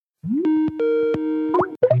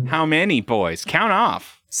How many boys? Count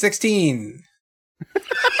off. 16.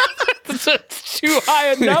 That's too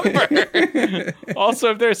high a number.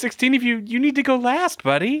 Also, if there are 16 of you, you need to go last,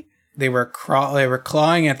 buddy. They were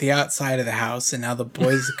clawing at the outside of the house, and now the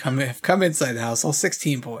boys have come inside the house. All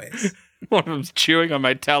 16 boys. One of them's chewing on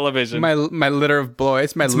my television. My litter of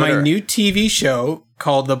boys. It's my new TV show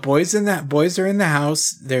called "The Boys Are in the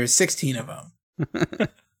House." There's 16 of them.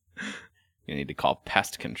 You need to call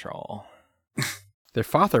pest control. Their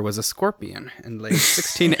father was a scorpion and laid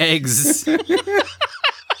 16 eggs.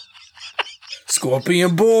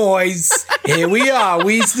 Scorpion boys. Here we are.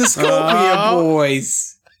 We's the Scorpion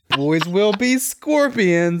boys. Boys will be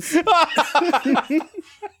scorpions.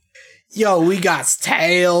 Yo, we got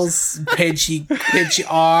tails, pitchy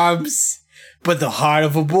arms, but the heart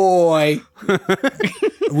of a boy.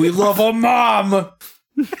 We love our mom.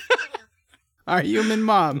 Our human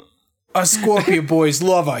mom. Our Scorpion boys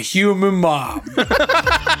love our human mom.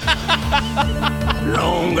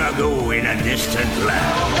 Long ago in a distant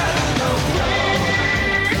land.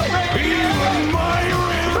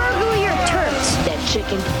 Burgle your turds. That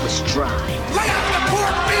chicken was dry. Lay out the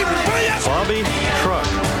pork beef, will ya? Bobby Truck.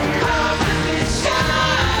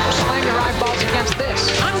 Slam your eyeballs against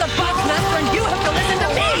this. I'm the boss master and you have to listen to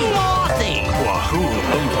me. Wahoo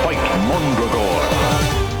and fight Mondragor.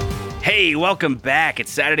 Hey, welcome back.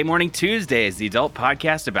 It's Saturday Morning Tuesdays, the adult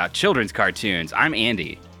podcast about children's cartoons. I'm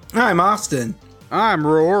Andy. I'm Austin. I'm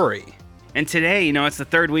Rory. And today, it's the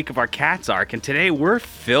third week of our Cats arc, and today we're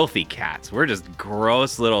filthy cats. We're just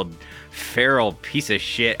gross little feral piece of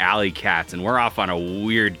shit alley cats, and we're off on a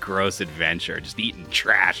weird, gross adventure, just eating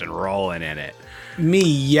trash and rolling in it.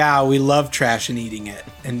 We love trash and eating it,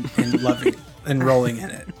 and loving it, and rolling in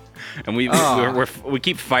it. And we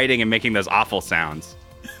keep fighting and making those awful sounds.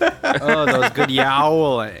 Oh, those good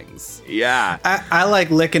yowlings. Yeah. I like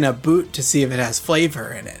licking a boot to see if it has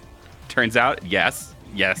flavor in it. Turns out, yes,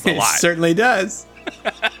 a It lot. certainly does.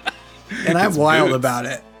 And I'm wild boots. About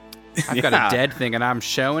it. I've got a dead thing and I'm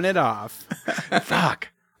showing it off. Fuck.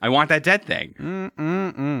 I want that dead thing.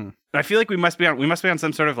 I feel like we must be on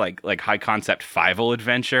some sort of like high concept Fievel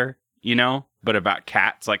adventure, but about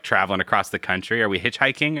cats like traveling across the country. Are we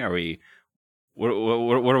hitchhiking? Are we what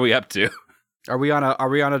are we up to? Are we on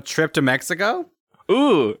a trip to Mexico?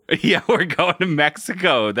 Ooh, yeah, we're going to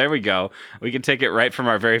Mexico. There we go. We can take it right from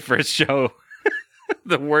our very first show.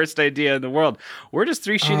 The worst idea in the world. We're just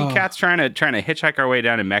three shitty cats trying to hitchhike our way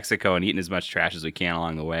down to Mexico and eating as much trash as we can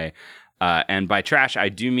along the way. And by trash, I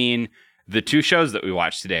do mean the two shows that we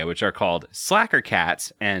watched today, which are called Slacker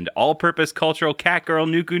Cats and All-Purpose Cultural Cat Girl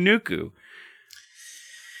Nuku Nuku.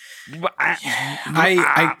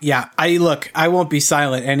 I won't be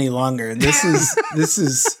silent any longer. This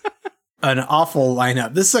is an awful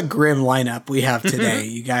lineup. This is a grim lineup we have today,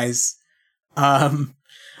 you guys.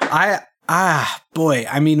 Boy,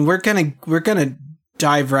 I mean, we're gonna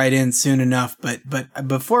dive right in soon enough, but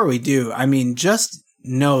before we do, I mean, just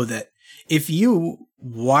know that if you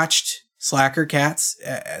watched Slacker Cats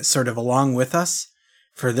sort of along with us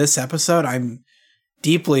for this episode, I'm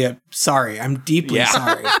deeply sorry.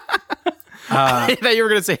 Sorry. I thought you were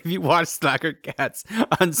going to say, if you watch Slacker Cats,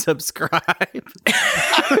 unsubscribe.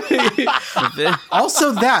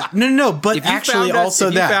 Also that. No, but actually also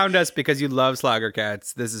that. If you found us because you love Slacker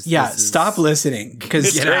Cats, stop listening.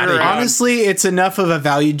 Because Get honestly, it's enough of a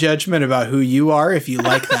value judgment about who you are if you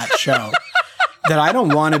like that show that I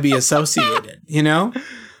don't want to be associated,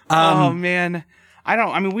 Oh, man.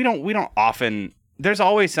 We don't often... There's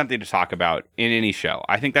always something to talk about in any show.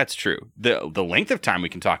 I think that's true. The length of time we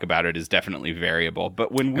can talk about it is definitely variable. But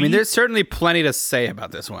there's certainly plenty to say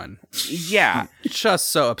about this one. Yeah. Just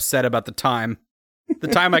so upset about the time. The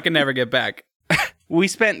time I can never get back. We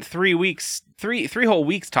spent 3 whole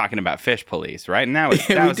weeks talking about Fish Police, right? And that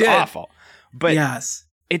was awful. But yes.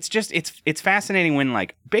 It's just, it's fascinating when,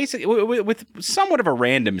 like, basically, with somewhat of a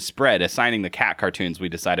random spread, assigning the cat cartoons we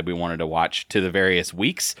decided we wanted to watch to the various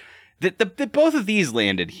weeks, that both of these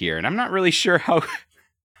landed here, and I'm not really sure how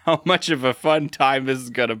much of a fun time this is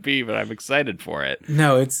gonna be, but I'm excited for it.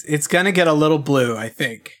 No, it's gonna get a little blue, I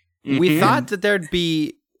think. We thought that there'd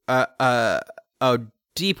be a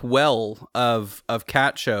deep well of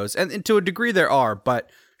cat shows, and to a degree there are, but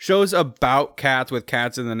shows about cats with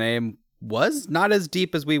cats in the name was not as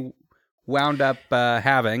deep as we wound up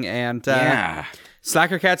having, and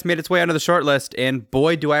Slacker Cats made its way onto the short list, and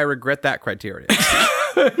boy, do I regret that criteria.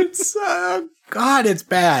 It's it's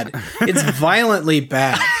bad. It's violently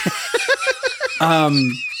bad.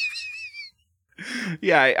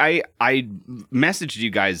 Yeah, I messaged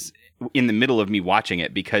you guys in the middle of me watching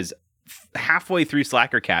it because halfway through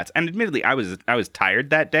Slacker Cats, and admittedly, I was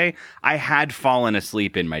tired that day. I had fallen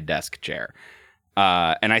asleep in my desk chair.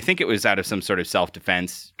 And I think it was out of some sort of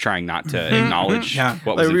self-defense, trying not to acknowledge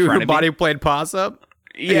what was in front of body me. played poss up.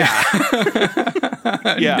 Yeah.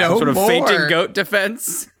 Yeah. No Sort of more. fainting goat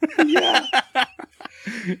defense. Yeah,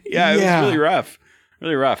 it was really rough.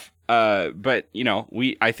 Really rough. But you know,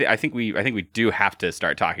 I think we do have to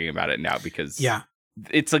start talking about it now because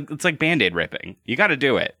it's like Band-Aid ripping. You got to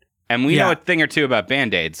do it. And we know a thing or two about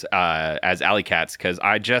Band-Aids as Alley Cats because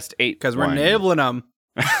I just ate Because we're one. nailing them.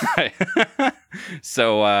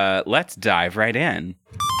 So let's dive right in.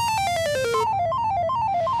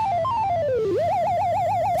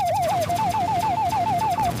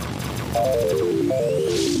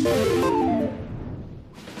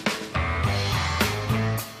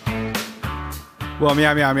 Well,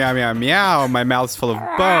 meow, meow, meow, meow, meow. My mouth's full of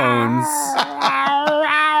bones.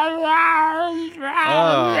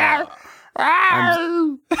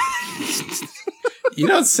 You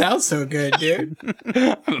don't sound so good, dude.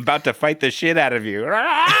 I'm about to fight the shit out of you.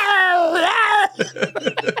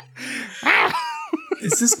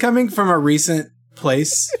 Is this coming from a recent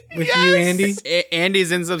place with you, Andy?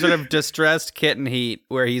 Andy's in some sort of distressed kitten heat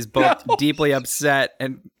where he's both deeply upset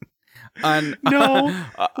and Last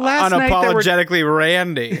night unapologetically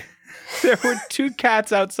randy. there were two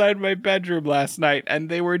cats outside my bedroom last night, and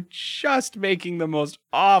they were just making the most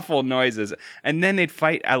awful noises. And then they'd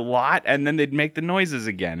fight a lot, and then they'd make the noises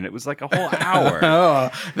again. And it was like a whole hour. Oh,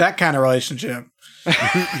 that kind of relationship.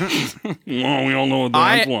 Well, we all know what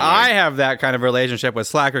that's like. I have that kind of relationship with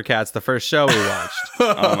Slacker Cats, the first show we watched.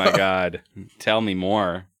 Oh my god. Tell me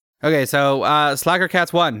more. Okay, so Slacker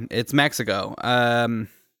Cats 1, it's Mexico.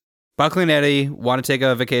 Buckley and Eddie want to take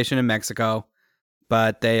a vacation in Mexico,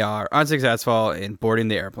 but they are unsuccessful in boarding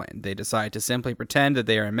the airplane. They decide to simply pretend that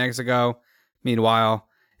they are in Mexico. Meanwhile,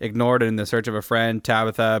 ignored in the search of a friend,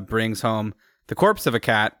 Tabitha brings home the corpse of a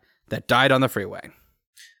cat that died on the freeway.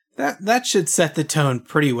 That should set the tone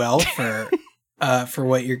pretty well for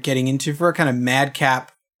what you're getting into, for a kind of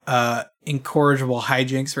madcap, incorrigible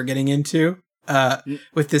hijinks we're getting into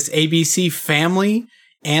with this ABC Family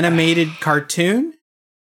animated cartoon.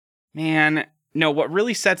 Man, no, what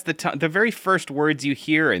really sets the tone, the very first words you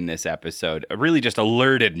hear in this episode really just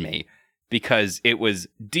alerted me because it was,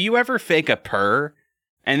 do you ever fake a purr?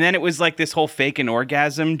 And then it was like this whole fake an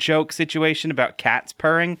orgasm joke situation about cats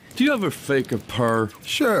purring. Do you ever fake a purr?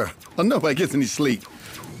 Sure. I'll know if I get any sleep.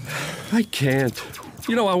 I can't.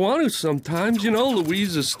 You know, I want to sometimes. You know,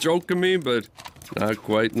 Louise is stroking me, but not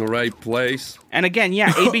quite in the right place. And again,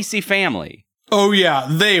 yeah, ABC Family. Oh yeah,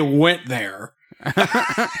 they went there.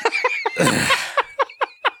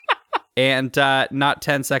 And not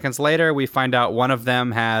 10 seconds later, we find out one of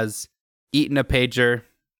them has eaten a pager.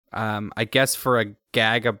 I guess for a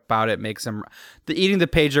gag about it makes him... eating the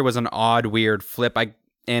pager was an odd, weird flip.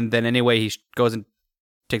 And then anyway, he goes and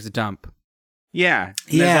takes a dump. Yeah.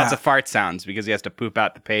 There's lots of fart sounds because he has to poop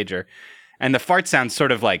out the pager. And the fart sounds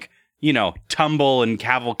sort of like, you know, tumble and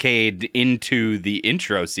cavalcade into the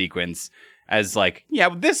intro sequence as like, yeah,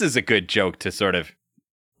 this is a good joke to sort of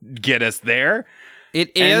get us there.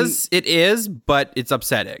 It is, but it's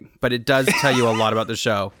upsetting. But it does tell you a lot about the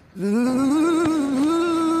show.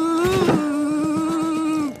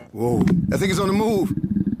 Whoa, that thing is on the move.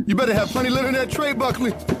 You better have plenty litter in that tray,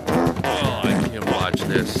 Buckley. Oh, I can't watch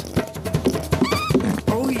this.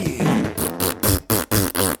 Oh, yeah.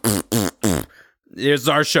 Here's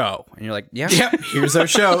our show. And you're like, yeah. Yep, here's our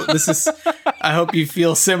show. I hope you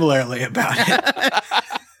feel similarly about it.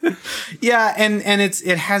 Yeah, and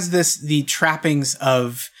it has the trappings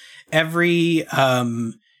of every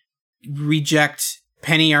reject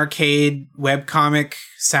penny arcade webcomic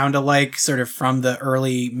sound-alike sort of from the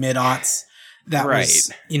early mid-aughts. That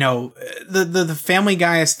was, you know, the Family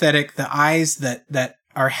Guy aesthetic, the eyes that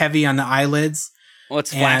are heavy on the eyelids. Well,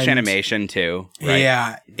 it's flash animation too,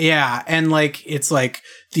 right? Yeah. And like, it's like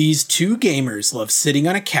these two gamers love sitting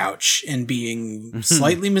on a couch and being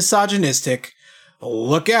slightly misogynistic.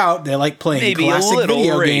 Look out. They like playing maybe classic a little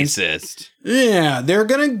video racist. games. Yeah, they're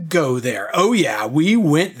going to go there. Oh yeah, we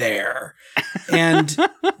went there. And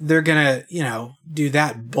they're going to, you know, do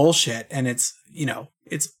that bullshit. And it's, you know,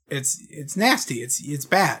 it's nasty. It's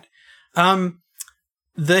bad.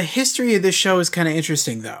 The history of this show is kind of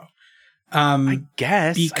interesting though. I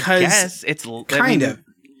guess it's kind of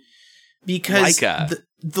because Laika.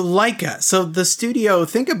 The Laika. So the studio,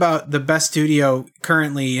 think about the best studio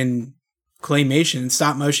currently in claymation,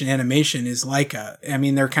 stop motion animation is Laika. I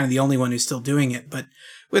mean, they're kind of the only one who's still doing it, but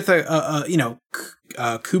with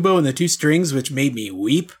Kubo and the Two Strings, which made me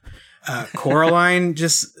weep. Coraline,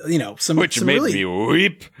 just, you know, some made really, me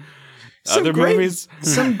weep. Other movies?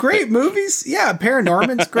 Some great movies. Yeah,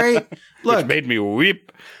 Paranorman's great. Look, Which made me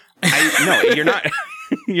weep. No, you're not.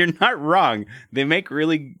 You're not wrong. They make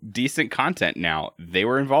really decent content now. They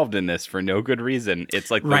were involved in this for no good reason.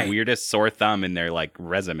 It's like the weirdest sore thumb in their like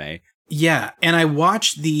resume. Yeah, and I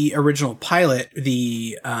watched the original pilot,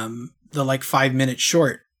 the like 5-minute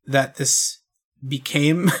short that this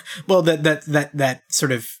became. Well, that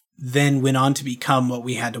sort of then went on to become what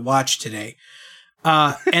we had to watch today.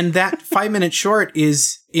 And that 5-minute short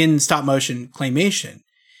is in stop motion claymation,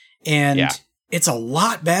 and it's a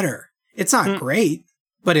lot better. It's not great,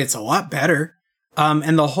 but it's a lot better.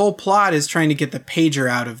 And the whole plot is trying to get the pager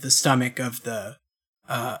out of the stomach of the.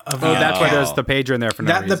 That's why there's the pager in there for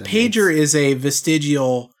no reason. The pager is a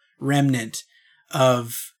vestigial remnant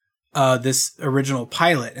of this original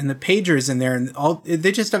pilot, and the pager is in there, and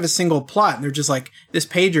they just have a single plot, and they're just like, this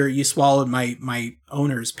pager, you swallowed my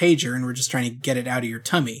owner's pager, and we're just trying to get it out of your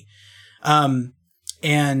tummy.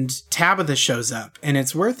 And Tabitha shows up, and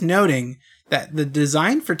it's worth noting that the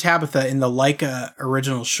design for Tabitha in the Laika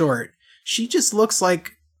original short, she just looks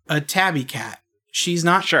like a tabby cat. She's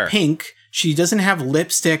not pink. She doesn't have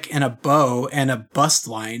lipstick and a bow and a bust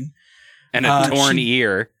line. And a torn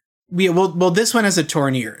ear. Yeah, well, this one has a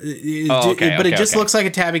torn ear. But it just looks like a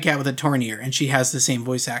tabby cat with a torn ear, and she has the same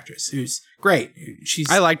voice actress, who's great.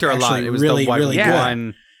 I liked her a lot. It was really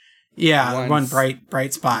good. One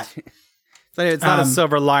bright spot. So it's not a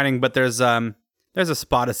silver lining, but there's a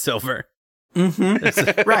spot of silver.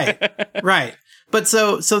 Mm-hmm. Right. But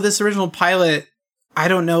so this original pilot, I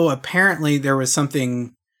don't know. Apparently, there was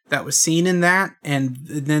something that was seen in that, and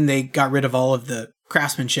then they got rid of all of the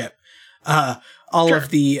craftsmanship, all of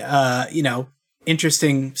the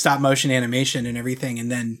interesting stop motion animation and everything,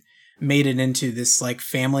 and then made it into this like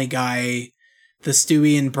Family Guy, the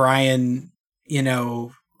Stewie and Brian,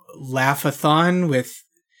 laugh-a-thon with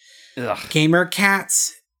gamer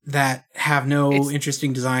cats that have no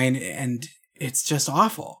interesting design, and it's just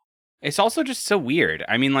awful. It's also just so weird.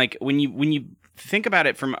 I mean, like when you think about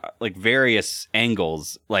it from like various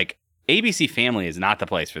angles, like ABC Family is not the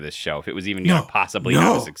place for this show. If it was even going to possibly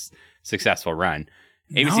have a successful run,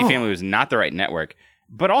 ABC Family was not the right network.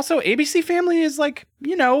 But also ABC Family is like,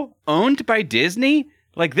 owned by Disney.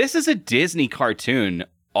 Like this is a Disney cartoon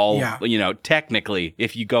technically,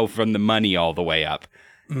 if you go from the money all the way up.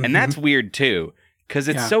 Mm-hmm. And that's weird too, because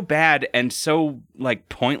it's so bad and so like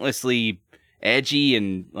pointlessly edgy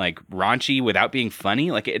and like raunchy without being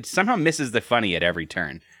funny. Like it somehow misses the funny at every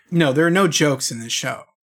turn. No, there are no jokes in this show.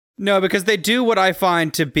 No, because they do what I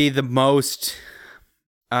find to be the most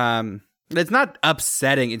it's not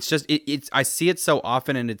upsetting. It's just it's I see it so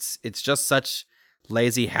often, and it's just such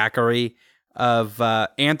lazy hackery of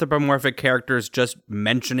anthropomorphic characters just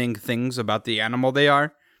mentioning things about the animal they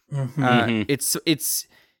are. Mm-hmm.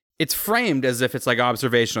 It's framed as if it's like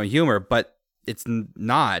observational humor, but it's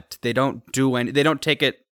not. They don't do any. They don't take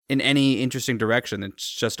it in any interesting direction.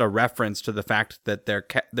 It's just a reference to the fact that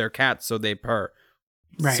they're cats, so they purr.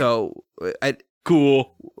 Right. So,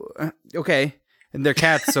 cool. Okay, and they're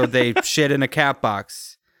cats, so they shit in a cat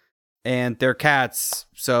box, and they're cats,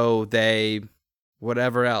 so they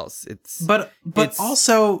whatever else. But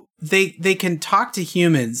also they can talk to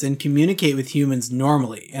humans and communicate with humans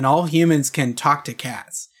normally, and all humans can talk to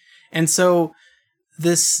cats, and so.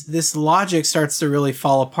 This logic starts to really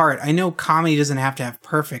fall apart. I know comedy doesn't have to have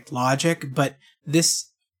perfect logic, but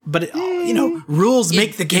rules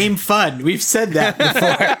make the game fun. We've said that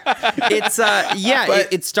before. It's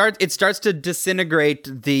it starts to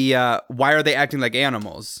disintegrate the why are they acting like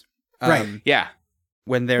animals? Right.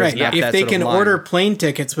 When there's not if that they sort can of line. order plane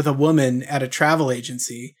tickets with a woman at a travel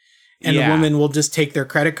agency, and the woman will just take their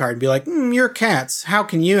credit card and be like, "You're cats. How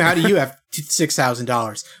do you have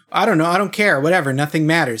 $6,000? I don't know. I don't care. Whatever. Nothing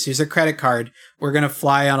matters. Here's a credit card. We're going to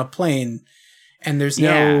fly on a plane." And there's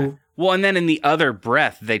no... Well, and then in the other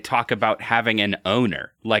breath, they talk about having an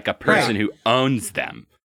owner, like a person who owns them.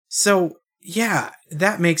 So,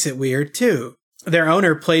 that makes it weird too. Their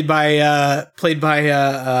owner played by our friend,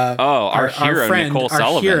 Nicole Sullivan.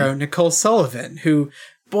 Our hero, Nicole Sullivan, who,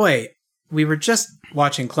 boy, we were just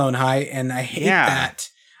watching Clone High, and I hate that.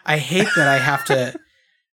 I hate that I have to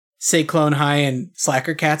say Clone High and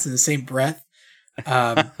Slacker Cats in the same breath,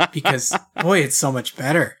 because boy, it's so much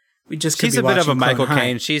better. We just she's a bit of a Michael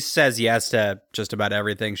Caine. She says yes to just about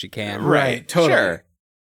everything she can. Right, totally. Sure.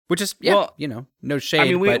 Which is, Well, no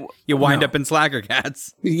shade, we- but you wind no. up in Slacker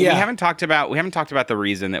Cats. Yeah. We haven't talked about the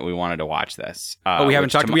reason that we wanted to watch this. We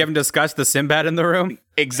haven't discussed the Sinbad in the room?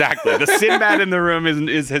 Exactly. The Sinbad in the room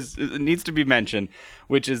needs to be mentioned,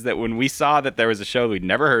 which is that when we saw that there was a show we'd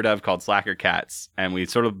never heard of called Slacker Cats, and we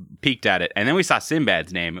sort of peeked at it, and then we saw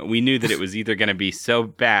Sinbad's name, we knew that it was either going to be so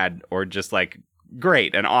bad or just like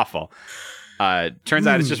great and awful. Turns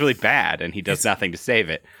out it's just really bad, and he does nothing to save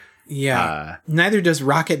it. Yeah. Neither does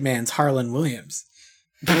Rocket Man's Harlan Williams.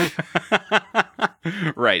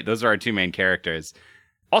 Right. Those are our two main characters.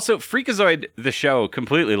 Also, Freakazoid, the show,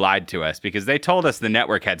 completely lied to us because they told us the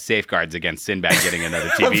network had safeguards against Sinbad getting another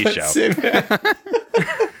TV show.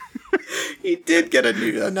 He did get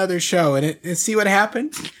another show, and see what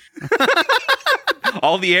happened?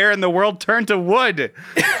 All the air in the world turned to wood.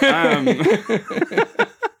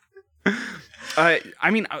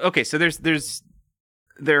 Okay, so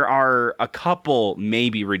there are a couple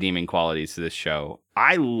maybe redeeming qualities to this show.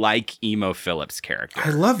 I like Emo Phillips' character.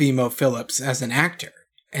 I love Emo Phillips as an actor.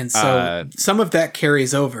 And so some of that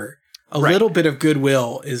carries over. A little bit of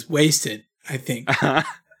goodwill is wasted, I think. So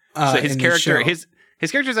his character, his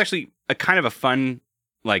character is actually a kind of a fun,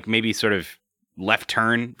 like maybe sort of left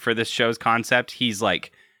turn for this show's concept. He's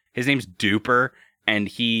like, his name's Duper, and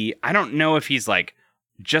I don't know if he's like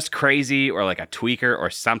just crazy or like a tweaker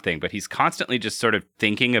or something, but he's constantly just sort of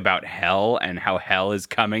thinking about hell and how hell is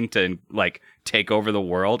coming to like take over the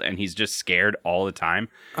world, and he's just scared all the time.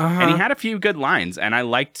 And he had a few good lines, and I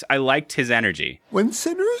liked his energy. When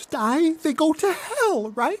sinners die, they go to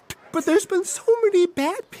hell, right? But there's been so many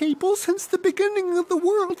bad people since the beginning of the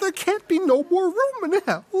world, there can't be no more room in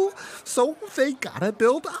hell. So they gotta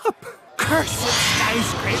build up. Cursed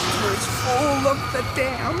skyscrapers full of the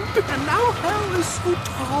damned, and now hell is so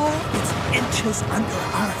tall, it's inches under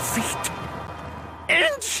our feet.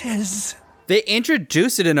 Inches! They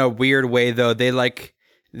introduce it in a weird way, though.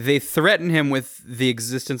 They threaten him with the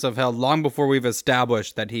existence of hell long before we've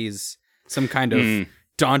established that he's some kind of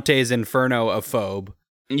Dante's Inferno-ophobe.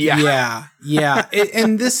 Yeah.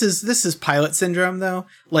 And this is pilot syndrome, though.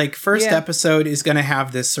 Like, first episode is going to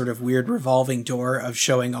have this sort of weird revolving door of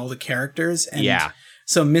showing all the characters. And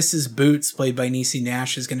so Mrs. Boots, played by Niecy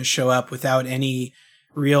Nash, is going to show up without any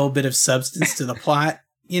real bit of substance to the plot,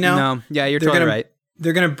 No, yeah, you're totally right.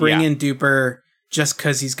 They're going to bring in Duper just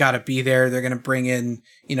because he's got to be there. They're going to bring in,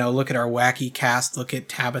 look at our wacky cast, look at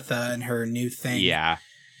Tabitha and her new thing. Yeah.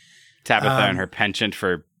 Tabitha and her penchant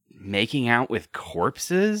for making out with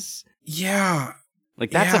corpses. Yeah. Like,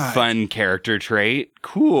 that's a fun character trait.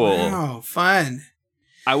 Cool. Wow, fun.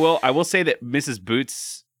 I will say that Mrs.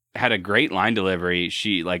 Boots had a great line delivery.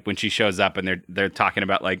 She, like, when she shows up and they're talking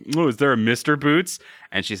about, like, oh, is there a Mr. Boots?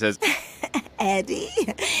 And she says, Eddie,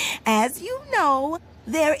 as you know,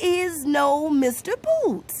 there is no Mr.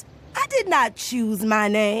 Boots. I did not choose my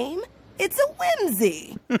name. It's a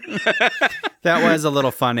whimsy. That was a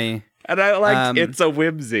little funny. And I liked it's a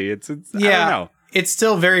whimsy. It's I don't know. It's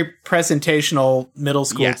still very presentational middle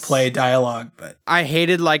school play dialogue, but I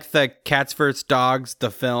hated like the Cats vs. Dogs, the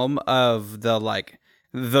film of the like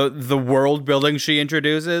the world building she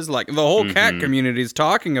introduces. Like the whole cat community is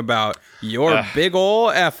talking about your big ol'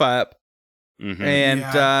 F up. And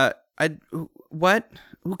what?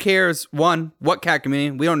 Who cares? One, what cat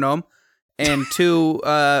community? We don't know them. And two,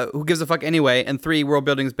 who gives a fuck anyway? And three, world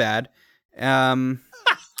building's bad.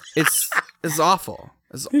 It's awful.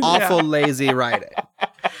 It's awful, lazy writing.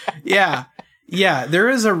 Yeah. There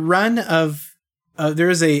is a run of there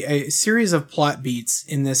is a series of plot beats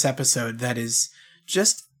in this episode that is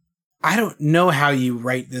just, I don't know how you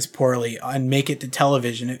write this poorly and make it to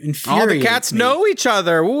television. It infuriates All the cats me. know each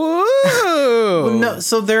other. Woo! Well, no,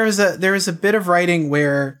 so there is a bit of writing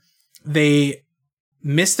where they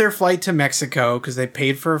miss their flight to Mexico because they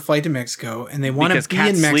paid for a flight to Mexico and they want to be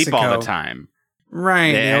in Mexico. Sleep all the time.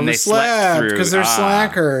 Right, they overslept because they're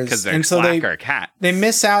slackers. Because they're and so slacker cat. They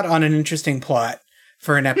miss out on an interesting plot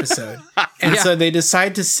for an episode. And so they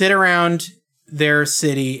decide to sit around their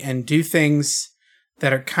city and do things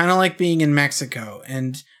that are kind of like being in Mexico.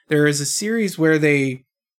 And there is a series where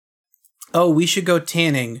we should go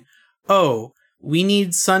tanning. Oh, we need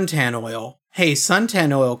suntan oil. Hey,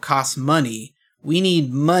 suntan oil costs money. We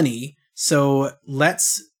need money. So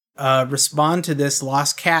let's respond to this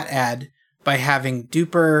lost cat ad by having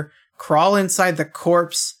Duper crawl inside the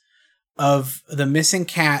corpse of the missing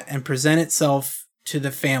cat and present itself to the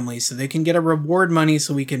family so they can get a reward money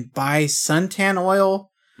so we can buy suntan oil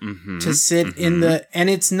to sit in the... And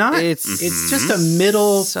it's not... It's just a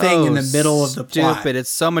middle thing in the middle of the plot. Stupid. It's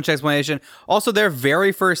so much explanation. Also, their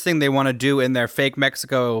very first thing they want to do in their fake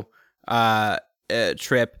Mexico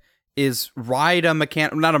trip ride a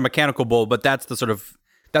not a mechanical bull, but that's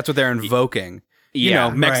what they're invoking. You Yeah,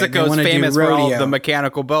 know, Mexico's wanna do famous for all rodeo. the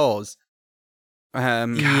mechanical bulls.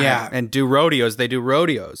 Yeah. And do rodeos. They do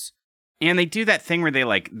rodeos. And they do that thing where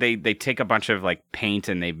they take a bunch of like paint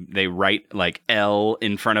and they write like L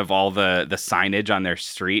in front of all the signage on their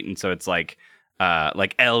street, and so it's like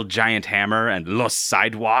El Giant Hammer and Los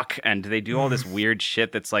Sidewalk, and they do all this weird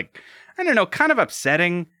shit that's like, I don't know, kind of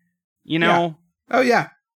upsetting, you know? Oh yeah.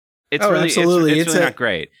 It's Oh, really absolutely. it's really not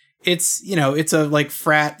great. It's, you know, it's a like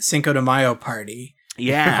frat Cinco de Mayo party.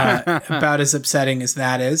 Yeah. About as upsetting as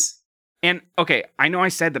that is. And okay, I know I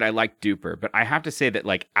said that I like Duper, but I have to say that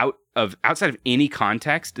like outside of any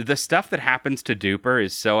context, the stuff that happens to Duper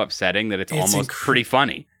is so upsetting that it's almost pretty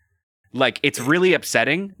funny. Like it's really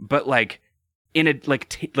upsetting, but like in a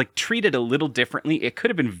like treated a little differently, it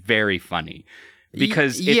could have been very funny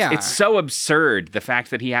because it's so absurd, the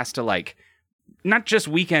fact that he has to like not just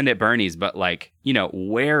Weekend at Bernie's, but like, you know,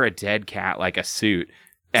 wear a dead cat like a suit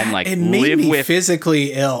and like it made live me with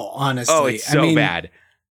physically ill, honestly. Oh, it's so bad.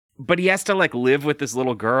 But he has to like live with this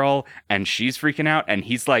little girl and she's freaking out and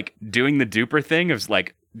he's like doing the Duper thing of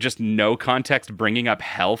like just no context, bringing up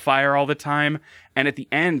hellfire all the time. And at the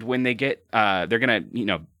end, when they get, they're going to, you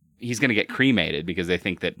know, he's going to get cremated because they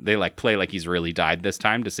think that they like play like he's really died this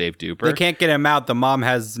time to save Duper. They can't get him out. The mom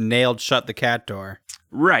has nailed shut the cat door.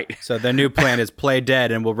 Right. So their new plan is play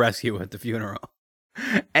dead and we'll rescue at the funeral.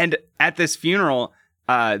 And at this funeral,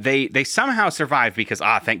 they somehow survive because,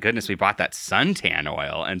 thank goodness we bought that suntan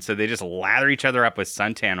oil. And so they just lather each other up with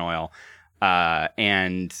suntan oil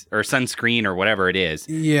or sunscreen or whatever it is.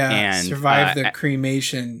 Yeah, and survive the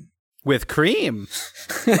cremation. With cream.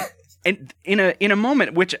 And in a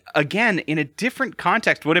moment, which again, in a different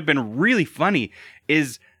context would have been really funny,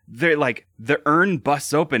 is they're like the urn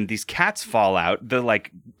busts open, these cats fall out, the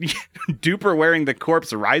like Duper wearing the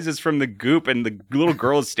corpse rises from the goop and the little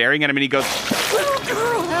girl is staring at him and he goes, Little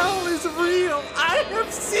girl, hell is real. I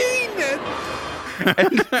have seen it.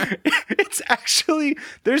 and it's actually,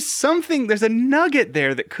 there's a nugget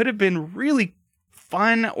there that could have been really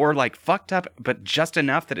fun or like fucked up, but just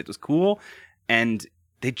enough that it was cool. And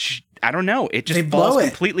I don't know, it just falls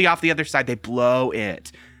completely off the other side. They blow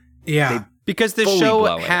it. Yeah. Because the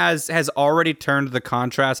show has already turned the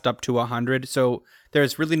contrast up to 100, so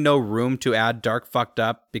there's really no room to add dark fucked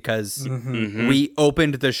up because we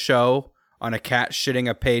opened the show on a cat shitting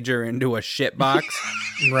a pager into a shit box.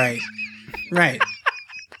 Right.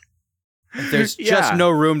 There's just no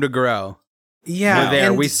room to grow. Yeah. We're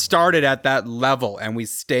there. We started at that level and we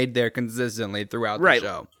stayed there consistently throughout the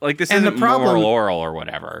show. Like this isn't moral oral or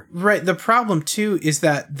whatever. Right. The problem too is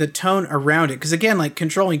that the tone around it, because again, like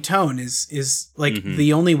controlling tone is like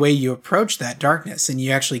the only way you approach that darkness and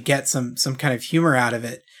you actually get some kind of humor out of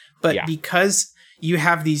it. But because you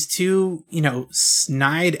have these two, you know,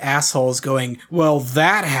 snide assholes going, well,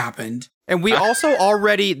 that happened. And we also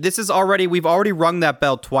we've already rung that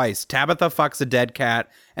bell twice. Tabitha fucks a dead cat,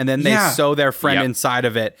 and then they sew their friend inside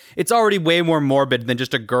of it. It's already way more morbid than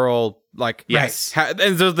just a girl, like, and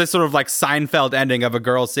there's this sort of like Seinfeld ending of a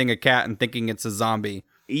girl seeing a cat and thinking it's a zombie.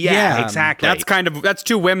 Yeah, exactly. That's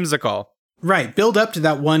too whimsical. Right. Build up to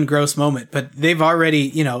that one gross moment, but they've already,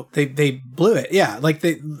 you know, they blew it. Yeah. Like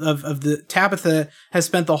the Tabitha has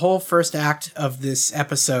spent the whole first act of this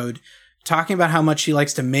episode talking about how much she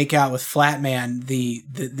likes to make out with Flatman,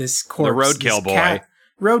 this corpse, the roadkill boy,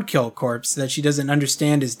 roadkill corpse that she doesn't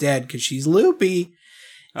understand is dead because she's loopy.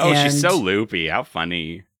 Oh, she's so loopy. How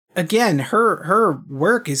funny! Again, her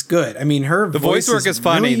work is good. I mean, the voice work is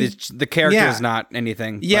funny. Really, the character is not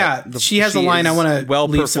anything. Yeah, she has a line. I want to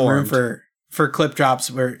leave some room for clip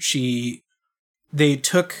drops where they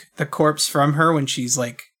took the corpse from her when she's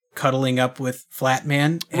like cuddling up with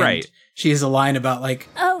Flatman, and right? She has a line about like,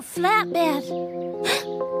 oh, Flatman,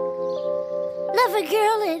 love a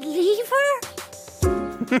girl and leave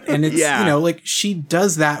her? And it's, you know, like she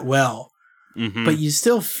does that well, but you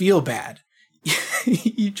still feel bad.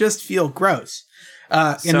 You just feel gross.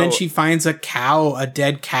 And then she finds a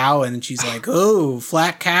dead cow, and then she's like, oh,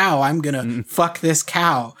 flat cow, I'm gonna fuck this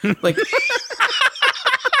cow. Like,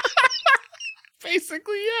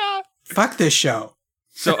 basically, yeah. Fuck this show.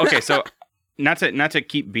 So, okay, so not to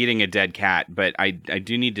keep beating a dead cat, but I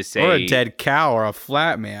do need to say, or a dead cow or a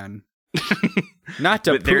flat man. Not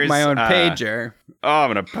to poop my own pager. Oh, I'm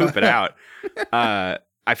gonna poop it out.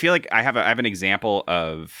 I feel like I have an example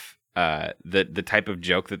of the type of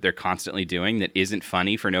joke that they're constantly doing that isn't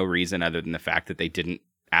funny for no reason other than the fact that they didn't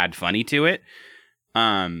add funny to it.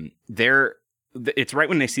 it's right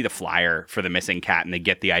when they see the flyer for the missing cat and they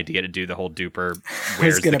get the idea to do the whole duper I was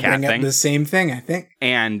where's the gonna cat bring thing. up the same thing, I think.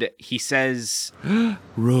 And he says,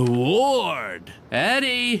 Reward.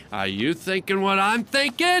 Eddie, are you thinking what I'm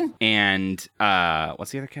thinking? and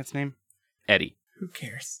what's the other cat's name? Eddie. Who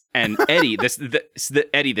cares? And Eddie,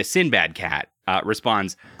 Eddie, the Sinbad cat,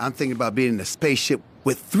 responds, I'm thinking about being in a spaceship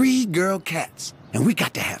with 3 girl cats, and we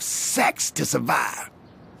got to have sex to survive.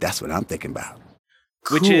 That's what I'm thinking about.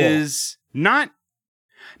 which Cool. is not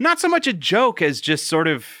so much a joke as just sort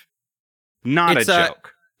of not It's a a-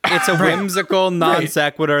 joke. It's a whimsical non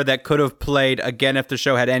sequitur that could have played again if the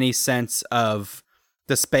show had any sense of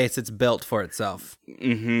the space it's built for itself.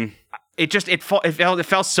 Mm-hmm. It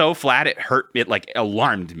fell so flat it hurt. It like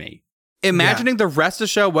alarmed me. Imagining the rest of the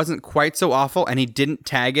show wasn't quite so awful, and he didn't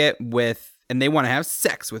tag it with, and they want to have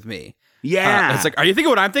sex with me. Yeah, It's like, are you thinking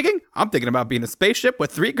what I'm thinking? I'm thinking about being a spaceship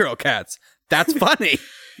with 3 girl cats. That's funny.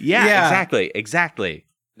 yeah, exactly.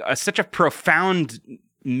 Such a profound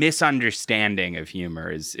misunderstanding of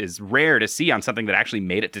humor is rare to see on something that actually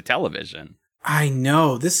made it to television. I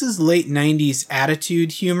know. This is late 90s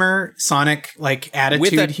attitude humor, Sonic like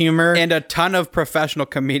attitude With humor. And a ton of professional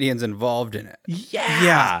comedians involved in it.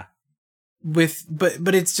 Yeah.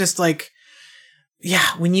 But it's just like, yeah,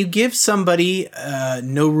 when you give somebody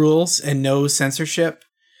no rules and no censorship,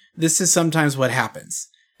 this is sometimes what happens.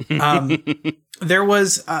 There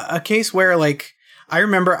was a case where, like, I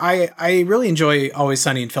remember I really enjoy Always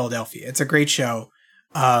Sunny in Philadelphia. It's a great show.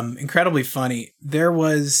 Incredibly funny. There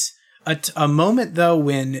was a moment, though,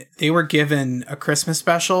 when they were given a Christmas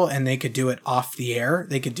special and they could do it off the air.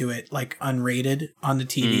 They could do it, like, unrated on the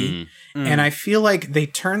TV. And I feel like they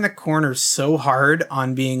turned the corner so hard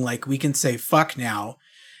on being like, we can say fuck now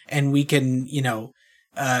and we can,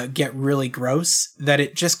 get really gross, that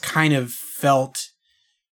it just kind of felt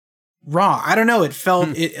raw. I don't know. It felt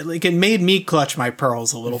it made me clutch my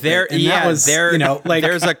pearls a little bit. And that was,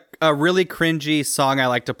 there's a really cringy song I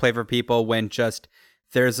like to play for people when just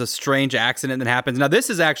there's a strange accident that happens. Now, this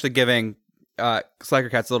is actually giving Slacker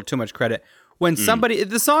Cats a little too much credit. When somebody,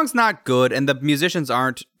 the song's not good and the musicians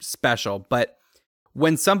aren't special, but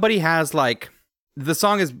when somebody has like, the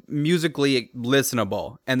song is musically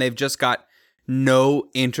listenable and they've just got no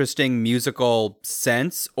interesting musical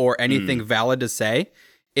sense or anything valid to say.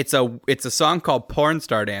 It's a song called Porn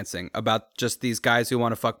Star Dancing, about just these guys who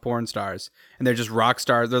want to fuck porn stars, and they're just rock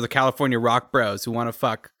stars. They're the California rock bros who want to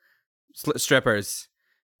fuck strippers,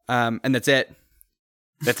 and that's it.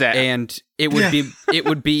 That's it. And it would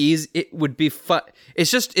be easy. It would be fun.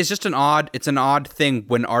 It's just an odd thing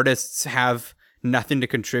when artists have nothing to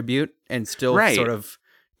contribute and still sort of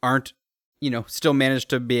aren't, still manage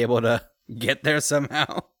to be able to get there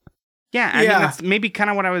somehow. Yeah, I mean, that's maybe kind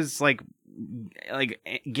of what I was like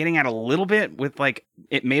getting at a little bit with like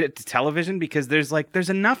it made it to television, because there's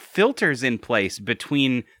enough filters in place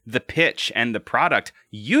between the pitch and the product.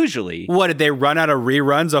 Usually, what did they run out of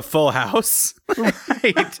reruns of Full House?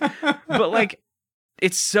 Right? But like,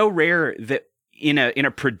 it's so rare that in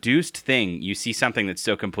a produced thing you see something that's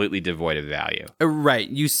so completely devoid of value. Right.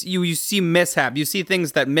 You see mishap. You see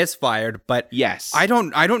things that misfired. But yes, I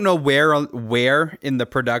don't know where in the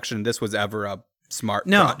production this was ever a smart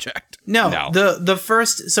project. No. The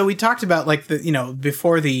first, so we talked about like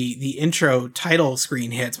before the intro title screen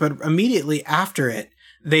hits, but immediately after it,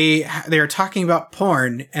 they are talking about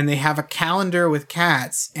porn and they have a calendar with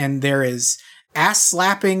cats and there is ass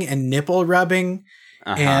slapping and nipple rubbing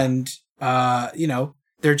and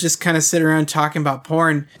they're just kind of sitting around talking about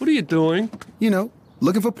porn. What are you doing?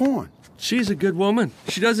 Looking for porn. She's a good woman.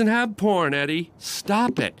 She doesn't have porn, Eddie.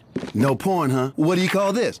 Stop it. No porn, huh? What do you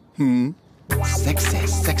call this?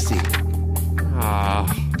 Sexy.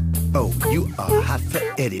 Oh, you are hot for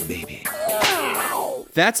Eddie, baby.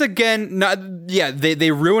 That's again,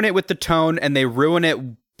 they ruin it with the tone, and they ruin it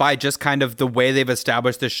by just kind of the way they've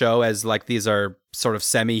established the show as like these are sort of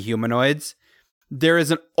semi-humanoids. There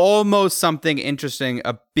is almost something interesting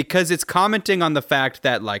because it's commenting on the fact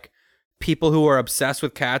that like people who are obsessed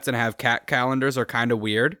with cats and have cat calendars are kind of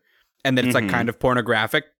weird, and that it's like kind of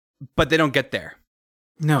pornographic, but they don't get there.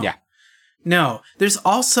 No. Yeah. No, there's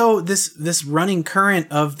also this running current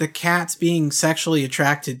of the cats being sexually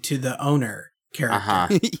attracted to the owner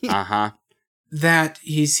character. That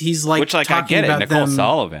he's like, which like I get it, Nicole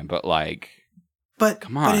Sullivan, but like,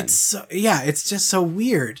 come on. But it's it's just so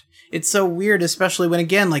weird. It's so weird, especially when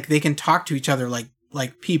again like they can talk to each other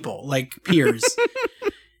like people, like peers.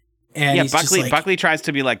 And Buckley tries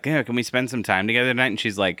to be like, yeah, can we spend some time together tonight? And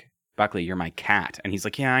she's like, Buckley, you're my cat, and he's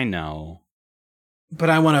like, yeah, I know. But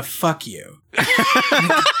I want to fuck you.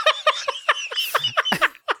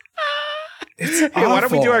 Hey, why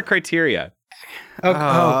don't we do our criteria? Oh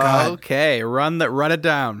God. Okay, run it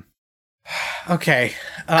down. Okay.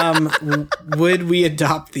 Would we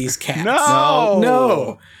adopt these cats?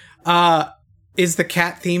 No. Is the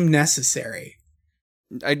cat theme necessary?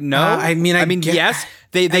 No. I mean, yes.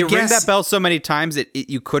 They ring guess- that bell so many times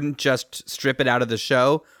you couldn't just strip it out of the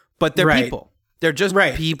show. But they're Right. people. They're just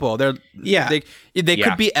people. They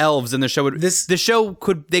could be elves, and the show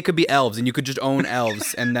they could be elves, and you could just own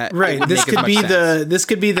elves, and that Right. This could be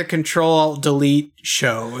the Control Delete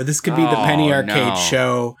show, or this could be the Penny Arcade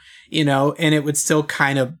show, and it would still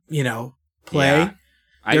kind of play. Yeah,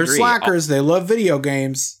 I They're agree. slackers. They love video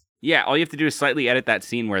games. Yeah, all you have to do is slightly edit that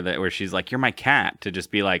scene where she's like, "You're my cat," to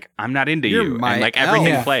just be like, "I'm not into You're you," my and like elf.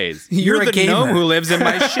 everything Yeah. plays. You're a the gamer. gnome who lives in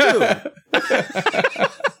my shoe.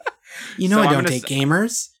 So I I'm don't gonna date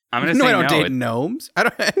gamers. I'm gonna No, say I don't no. date gnomes. I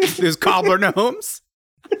don't. There's cobbler gnomes.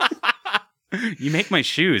 You make my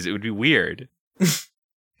shoes. It would be weird.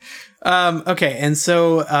 Okay, and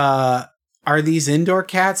so are these indoor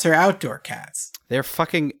cats or outdoor cats? They're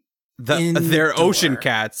fucking they're Indoor. ocean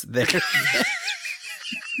cats. They're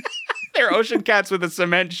ocean cats with a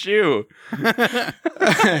cement shoe.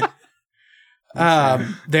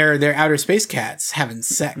 They're outer space cats having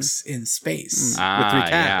sex in space. with 3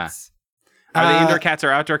 cats. Are they indoor cats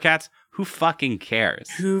or outdoor cats? Who fucking cares?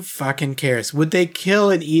 Who fucking cares? Would they kill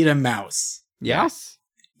and eat a mouse? Yes.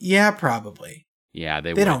 Yeah, probably. Yeah,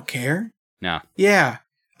 they They would. don't care. No. Yeah.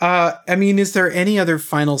 I mean, is there any other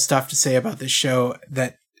final stuff to say about this show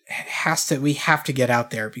that we have to get out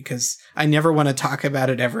there, because I never want to talk about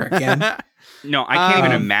it ever again? No, I can't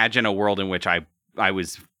even imagine a world in which I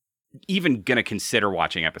was even gonna consider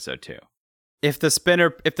watching episode 2. If the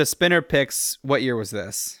spinner picks, what year was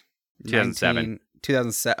this? 2007.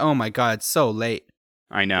 2007. Oh my god, it's so late.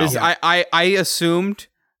 I know. I assumed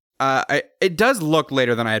it does look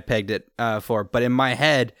later than I had pegged it for, but in my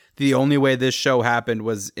head, the only way this show happened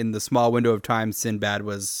was in the small window of time Sinbad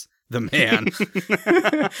was the man.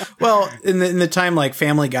 Well, in the time like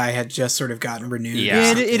Family Guy had just sort of gotten renewed.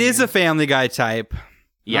 Yeah. It is a Family Guy type.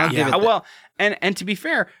 Yeah. I'll give it that. Well, and to be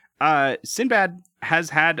fair, Sinbad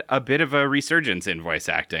has had a bit of a resurgence in voice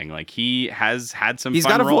acting. Like he has had some. He's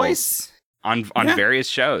fun got a roles voice on various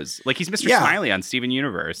shows. Like he's Mr. Smiley on Steven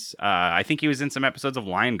Universe. I think he was in some episodes of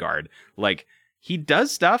Lion Guard. Like he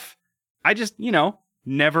does stuff. I just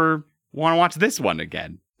never want to watch this one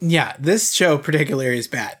again. Yeah, this show particularly is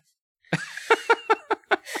bad.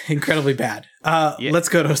 Incredibly bad. Let's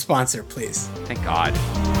go to a sponsor, please. Thank God.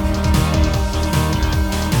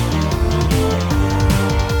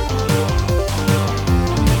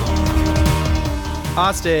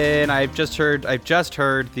 Austin, I've just heard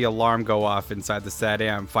the alarm go off inside the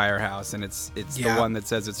Saddam firehouse, and it's the one that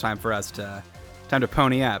says it's time for us to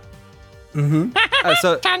pony up. Mm-hmm.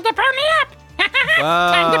 Time to pony up.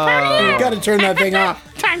 Time to pony You gotta turn that thing off.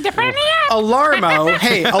 Time to pony up. Alarmo.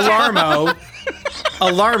 Hey, Alarmo.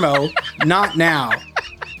 Alarmo. Not now.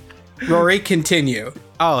 Rory, continue.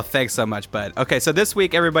 Oh, thanks so much, bud. Okay, so this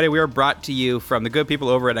week, everybody, we are brought to you from the good people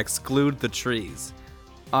over at Exclude the Trees.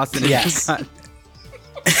 Austin, Yes.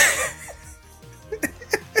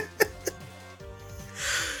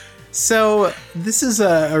 So this is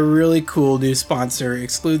a really cool new sponsor,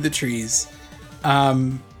 Exclude the Trees.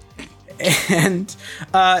 Look,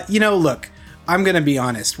 I'm going to be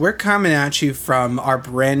honest. We're coming at you from our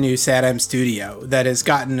brand new Saddam studio that has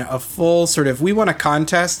gotten a full sort of, we won a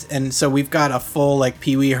contest, and so we've got a full like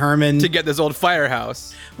Pee Wee Herman. To get this old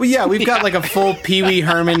firehouse. Well, yeah, we've got like a full Pee Wee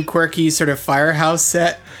Herman quirky sort of firehouse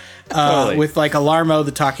set Totally. with like Alarmo,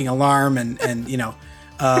 the talking alarm, and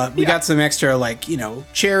we got some extra like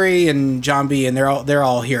Cherry and Jambi, and they're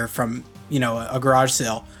all here from a garage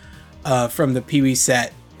sale from the Pee Wee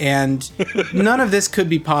set. And none of this could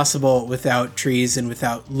be possible without trees and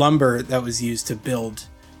without lumber that was used to build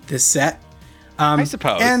this set. I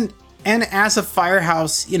suppose. And as a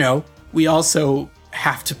firehouse, we also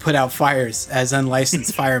have to put out fires as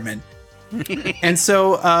unlicensed firemen. And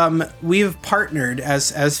so we've partnered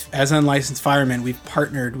as unlicensed firemen. We've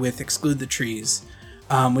partnered with Exclude the Trees,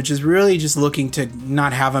 which is really just looking to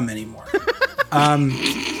not have them anymore.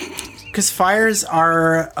 Because fires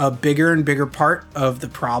are a bigger and bigger part of the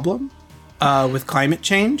problem with climate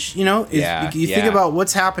change. You think about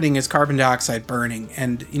what's happening is carbon dioxide burning,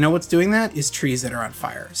 and what's doing that is trees that are on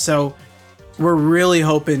fire. So we're really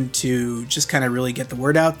hoping to just kind of really get the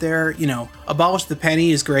word out there. Abolish the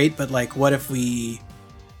penny is great, but like, what if we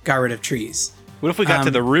got rid of trees? What if we got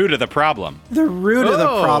to the root of the problem? The root of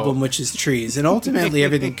the problem, which is trees, and ultimately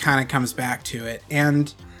everything kind of comes back to it.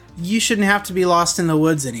 And you shouldn't have to be lost in the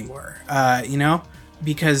woods anymore,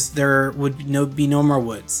 because there would be no more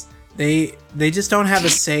woods. They just don't have a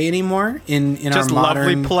say anymore in just our modern...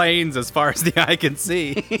 lovely plains as far as the eye can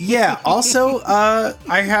see. Yeah. Also,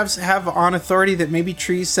 I have on authority that maybe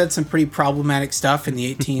trees said some pretty problematic stuff in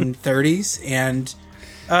the 1830s, and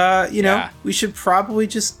we should probably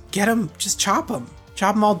just chop them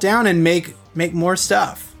all down, and make more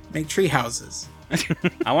stuff, make tree houses.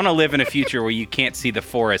 I want to live in a future where you can't see the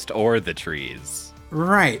forest or the trees.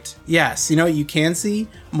 Right. Yes. You know what you can see?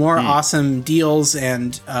 More awesome deals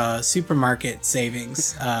and supermarket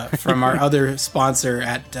savings from our other sponsor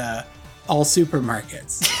at All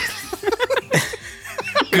Supermarkets.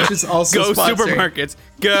 Which is also Go sponsored. Supermarkets.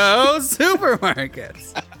 Go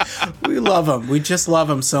Supermarkets. We love them. We just love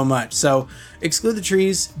them so much. So exclude the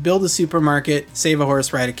trees, build a supermarket, save a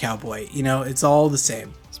horse, ride a cowboy. You know, it's all the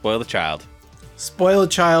same. Spoil the child. Spoil a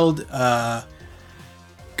child.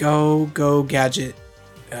 Go gadget.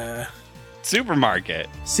 Supermarket.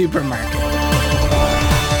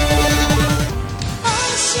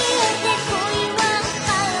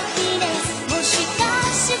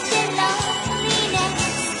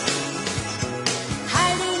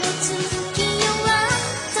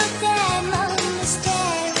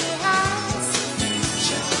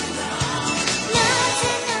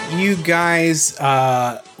 You guys,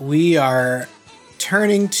 we are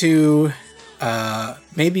turning to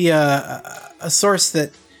maybe a source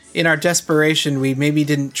that in our desperation we maybe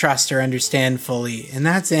didn't trust or understand fully, and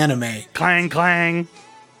that's anime. Clang, clang.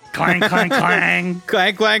 Clang, clang, clang.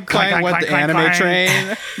 Clang, clang, clang, with the anime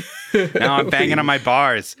train. Now I'm banging on my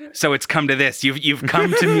bars. So it's come to this. You've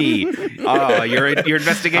come to me. Oh, your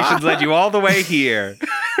investigations led you all the way here.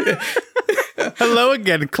 Hello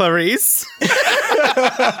again, Clarice.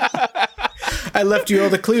 I left you all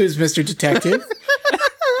the clues, Mr. Detective.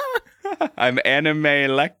 I'm Anime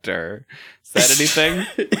Lecter. Is that anything?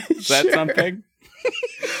 Is that something?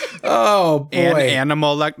 Oh, boy.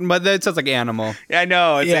 Animal, but that sounds like animal. Yeah, I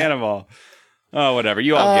know. It's animal. Oh, whatever.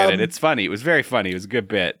 You all get it. It's funny. It was very funny. It was a good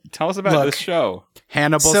bit. Tell us about this show.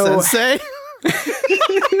 Hannibal Sensei?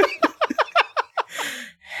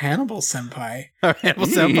 Hannibal Senpai. Hannibal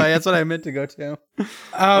Senpai. That's what I meant to go to.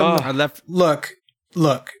 I left. Look.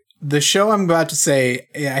 The show I'm about to say,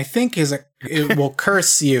 I think it will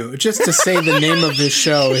curse you. Just to say the name of this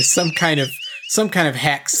show is some kind of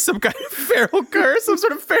hex, some kind of feral curse, some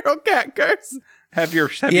sort of feral cat curse. Have your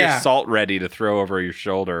salt ready to throw over your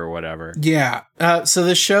shoulder or whatever. Yeah. So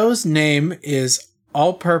the show's name is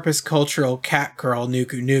All Purpose Cultural Cat Girl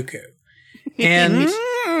Nuku Nuku, and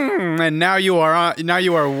and now you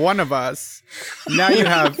are one of us. Now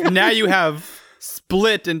you have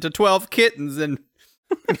split into 12 kittens and.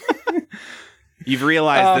 You've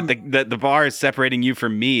realized that the bars separating you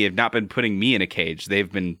from me have not been putting me in a cage.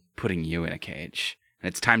 They've been putting you in a cage. And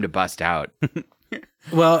it's time to bust out.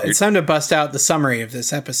 Well, it's time to bust out the summary of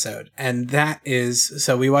this episode. And that is,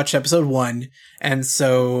 so we watched episode 1. And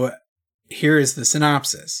so here is the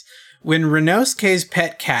synopsis. When Renosuke's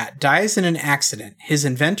pet cat dies in an accident, his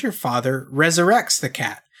inventor father resurrects the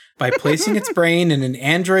cat by placing its brain in an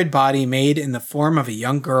android body made in the form of a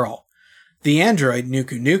young girl. The android,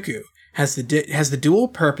 Nuku Nuku, has the dual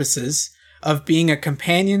purposes of being a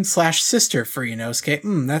companion / sister for Renosuke.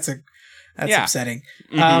 That's upsetting.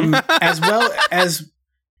 Mm-hmm.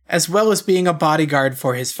 As well as being a bodyguard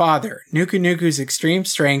for his father. Nuku Nuku's extreme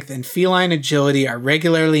strength and feline agility are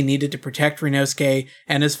regularly needed to protect Renosuke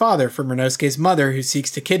and his father from Renosuke's mother, who seeks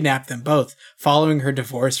to kidnap them both following her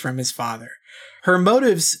divorce from his father. Her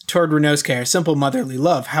motives toward Renosuke are simple motherly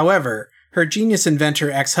love. However, her genius inventor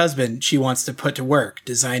ex-husband she wants to put to work,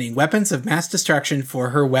 designing weapons of mass destruction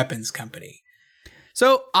for her weapons company.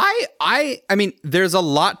 So I mean, there's a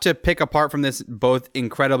lot to pick apart from this both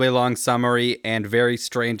incredibly long summary and very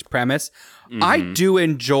strange premise. Mm-hmm. I do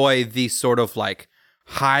enjoy the sort of like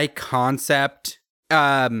high concept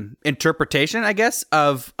interpretation, I guess,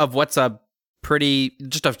 of what's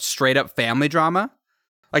just a straight up family drama.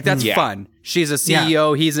 Like, that's fun. She's a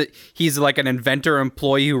CEO. Yeah. He's like an inventor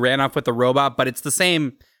employee who ran off with a robot, but it's the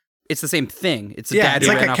same thing. It's a dad. It's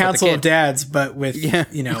like a council of dads, but with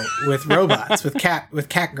with robots, with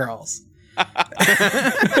cat girls.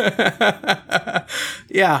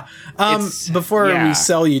 Yeah. Before we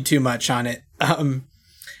sell you too much on it,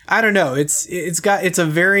 I don't know. It's a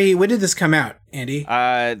very. When did this come out, Andy?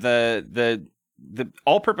 The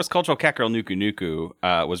all-purpose cultural cat girl Nuku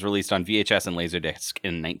Nuku was released on VHS and Laserdisc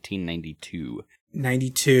in 1992.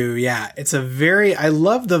 92, yeah. It's a very... I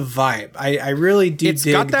love the vibe. I really do dig. It's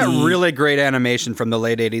got that really great animation from the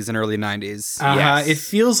late 80s and early 90s. Yes. It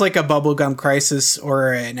feels like a Bubblegum Crisis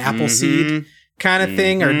or an Appleseed kind of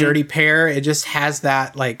thing, or Dirty Pair. It just has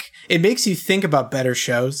that, like, it makes you think about better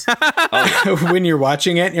shows when you're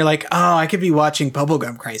watching it. And you're like, oh, I could be watching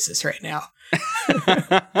Bubblegum Crisis right now.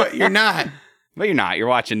 But you're not. You're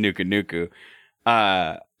watching Nuku Nuku.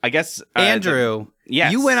 I guess Andrew,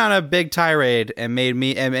 yes, you went on a big tirade and made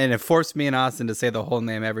me and it forced me and Austin to say the whole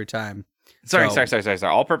name every time. Sorry.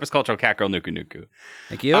 All-purpose cultural cat girl Nuku Nuku.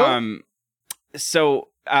 Thank you. So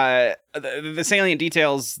the salient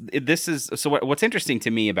details. What's interesting to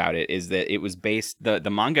me about it is that it was based. The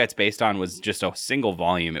manga it's based on was just a single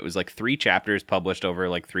volume. It was like 3 chapters published over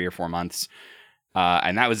like 3 or 4 months.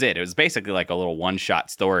 And that was it. It was basically like a little one-shot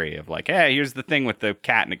story of like, hey, here's the thing with the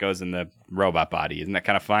cat and it goes in the robot body. Isn't that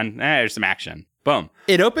kind of fun? There's some action. Boom.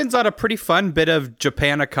 It opens on a pretty fun bit of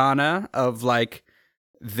Japanicana of like,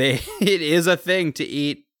 it is a thing to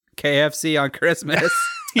eat KFC on Christmas.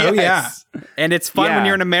 Yes. Oh, yeah. And it's fun when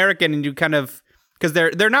you're an American and you kind of, because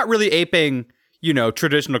they're not really aping,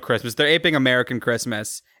 traditional Christmas. They're aping American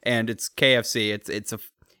Christmas and it's KFC.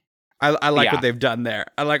 I like what they've done there.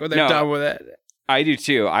 I like what they've done with it. I do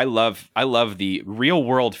too. I love the real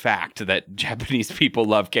world fact that Japanese people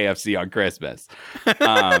love KFC on Christmas.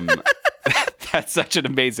 That's such an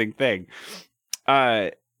amazing thing.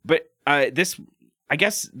 But this, I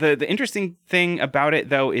guess the interesting thing about it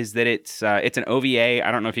though is that it's an OVA.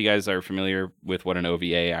 I don't know if you guys are familiar with what an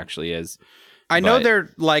OVA actually is. I know they're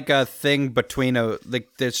like a thing between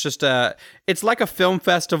it's like a film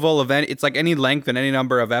festival event. It's like any length and any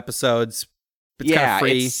number of episodes. It's kind of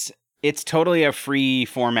free. It's totally a free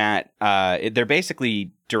format. They're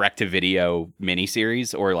basically direct-to-video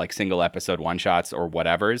miniseries or like single episode one-shots or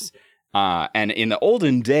whatevers. And in the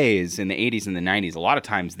olden days, in the 80s and the 90s, a lot of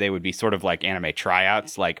times they would be sort of like anime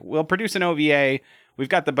tryouts. Like, we'll produce an OVA. We've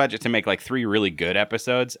got the budget to make like 3 really good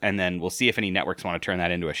episodes, and then we'll see if any networks want to turn that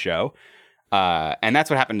into a show. And that's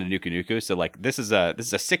what happened to Nuku Nuku. So like this is a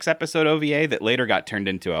 6-episode OVA that later got turned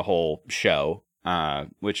into a whole show.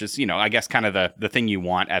 Which is, I guess kind of the thing you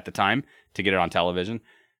want at the time to get it on television.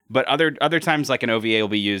 But other times, like an OVA will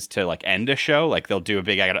be used to like end a show. Like they'll do a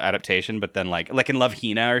big adaptation, but then like in Love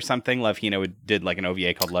Hina or something, Love Hina did like an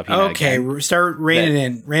OVA called Love Hina. Okay, start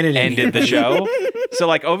reining in. Ended the show. So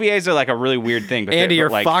like OVAs are like a really weird thing. But Andy, your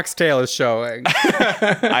like, foxtail is showing.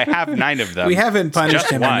 I have 9 of them. We haven't punished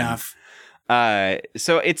him enough.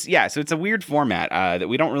 So it's a weird format that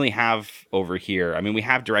we don't really have over here. I mean, we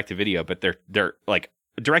have direct-to-video, but they're like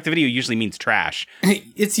direct-to-video usually means trash.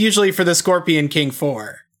 It's usually for the Scorpion King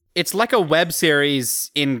 4. It's like a web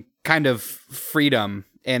series in kind of freedom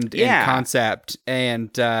and in concept.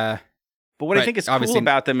 And but what I think is cool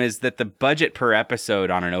about them is that the budget per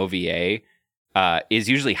episode on an OVA is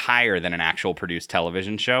usually higher than an actual produced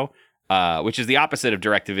television show. Which is the opposite of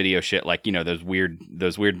direct-to-video shit, like those weird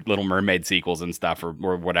Little Mermaid sequels and stuff, or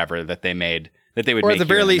whatever that they made that they would. Or make at the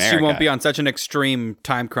very least, America. you won't be on such an extreme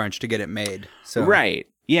time crunch to get it made. So right,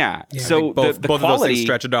 yeah. So both the both quality, of those things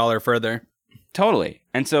stretch a dollar further. Totally,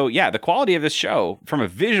 and so the quality of this show from a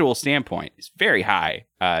visual standpoint is very high,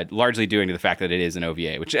 largely due to the fact that it is an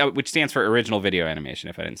OVA, which stands for Original Video Animation.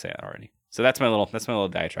 If I didn't say that already, so that's my little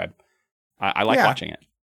diatribe. I like watching it.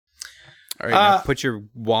 All right, now put your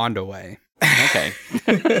wand away. Okay.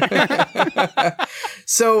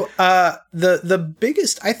 So the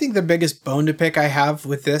biggest bone to pick I have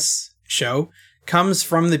with this show comes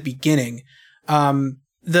from the beginning.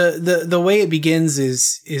 The way it begins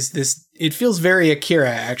is this. It feels very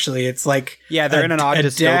Akira. Actually, it's like they're in an odd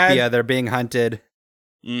dystopia. They're being hunted.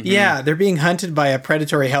 Mm-hmm. Yeah, they're being hunted by a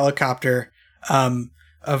predatory helicopter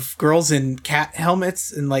of girls in cat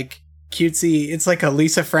helmets and like cutesy. It's like a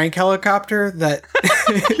Lisa Frank helicopter that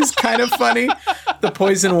is kind of funny. The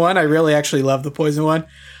Poison one, I really actually love the Poison one.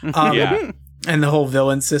 And the whole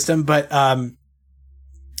villain system. But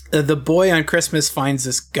the boy on Christmas finds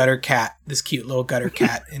this cute little gutter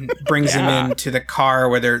cat, and brings him into the car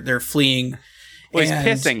where they're fleeing. Well,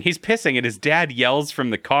 he's pissing, and his dad yells from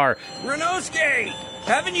the car, Renosuke,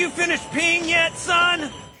 haven't you finished peeing yet,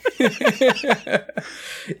 son?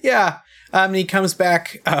 Yeah. He comes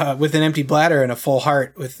back with an empty bladder and a full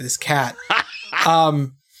heart with this cat.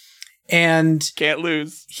 And can't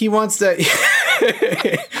lose. He wants to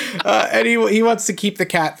and he wants to keep the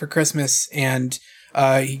cat for Christmas, and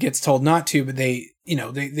he gets told not to, but they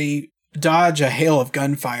dodge a hail of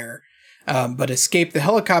gunfire, but escape the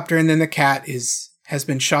helicopter, and then the cat has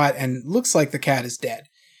been shot and looks like the cat is dead.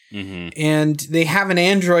 Mm-hmm. And they have an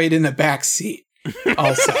android in the back seat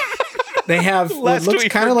also. They have what looks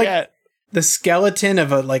kind of like the skeleton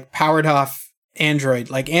of a like powered off android,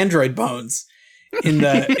 like android bones in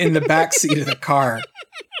the back seat of the car.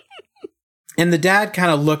 And the dad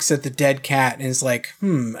kind of looks at the dead cat and is like,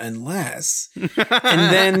 unless.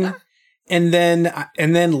 and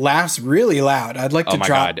then laughs really loud. I'd like to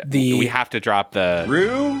drop We have to drop the...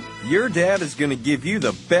 Rue, your dad is going to give you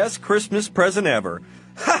the best Christmas present ever.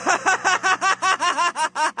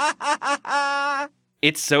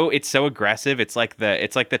 It's so aggressive. It's like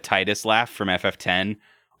the Titus laugh from FF10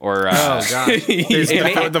 or oh gosh.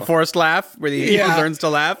 The forced laugh where he learns to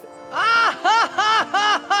laugh.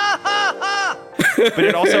 But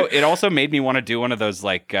it also made me want to do one of those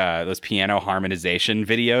those piano harmonization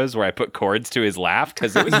videos where I put chords to his laugh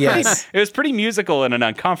because it was pretty musical in an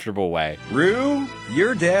uncomfortable way. Rue,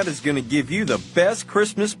 your dad is going to give you the best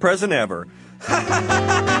Christmas present ever.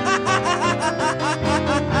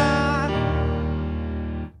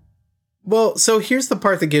 Well, so here's the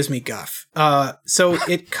part that gives me guff. So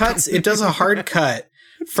it does a hard cut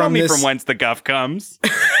from whence the guff comes.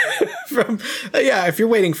 If you're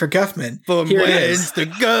waiting for Guffman, here it is. The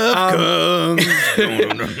guff comes.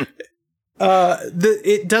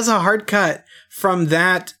 It does a hard cut from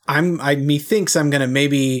that. Methinks I'm gonna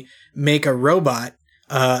maybe make a robot,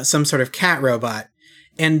 some sort of cat robot,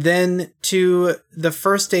 and then to the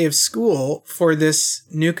first day of school for this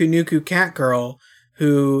Nuku Nuku cat girl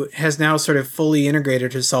who has now sort of fully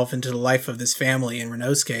integrated herself into the life of this family in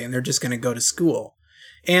Renosuke, and they're just going to go to school.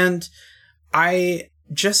 And I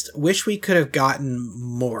just wish we could have gotten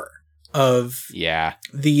more of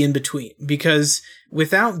the in-between, because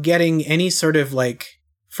without getting any sort of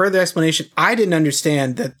further explanation, I didn't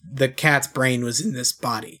understand that the cat's brain was in this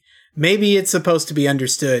body. Maybe it's supposed to be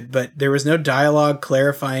understood, but there was no dialogue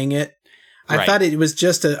clarifying it. I thought it was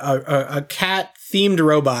just a cat-themed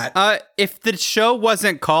robot. If the show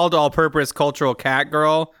wasn't called All Purpose Cultural Cat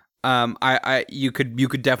Girl, you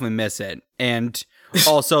could definitely miss it. And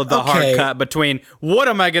also the hard cut between what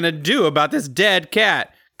am I gonna do about this dead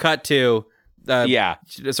cat? Cut to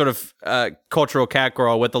sort of cultural cat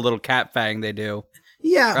girl with the little cat fang they do.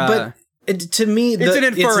 Yeah, but to me, it's an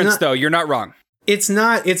inference, though. You're not wrong. It's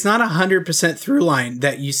not 100% through line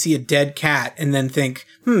that you see a dead cat and then think,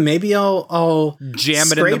 maybe I'll jam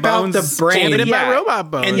it in the bones, out the brain, jam it in my robot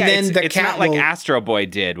bones, and then the it's cat not like Astro Boy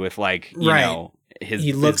did with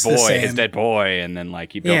his dead boy, and then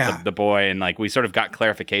he built the boy, and we sort of got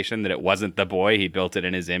clarification that it wasn't the boy. He built it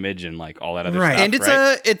in his image and all that other stuff. And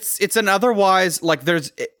it's an otherwise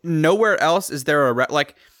there's nowhere else is there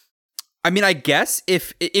I guess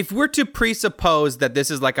if we're to presuppose that this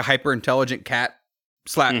is a hyper intelligent cat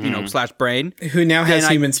slash brain who now has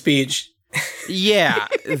human speech,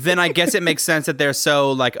 then I guess it makes sense that they're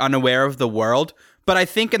so unaware of the world. But I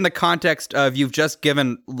think in the context of you've just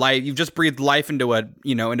breathed life into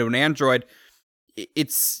into an android,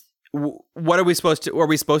 it's what are we supposed to? Are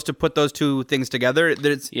we supposed to put those two things together?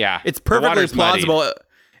 It's perfectly plausible. Muddy.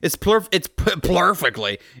 It's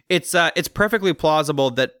perfectly plausible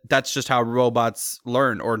that that's just how robots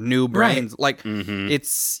learn, or new brains.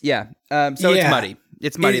 It's muddy.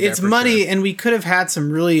 It's muddy. It's muddy, and we could have had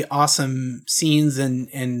some really awesome scenes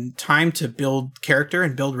and time to build character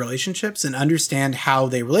and build relationships and understand how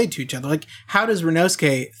they relate to each other. How does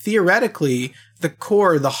Renosuke, theoretically, the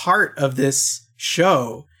core, the heart of this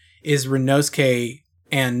show is Renosuke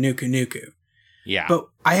and Nuku Nuku. Yeah. But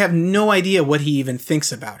I have no idea what he even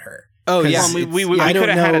thinks about her. Oh, yeah. We could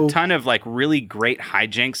have had a ton of really great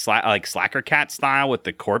hijinks, Slacker Cat style with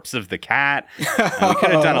the corpse of the cat. We could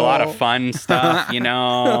have done a lot of fun stuff, And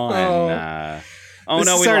we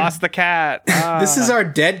lost the cat. This is our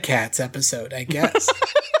Dead Cats episode, I guess.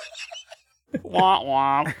 Wah,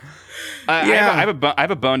 wah. I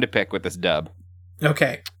have a bone to pick with this dub.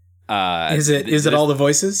 Okay. Is it all the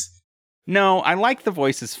voices? No, I like the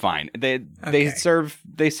voices fine. They serve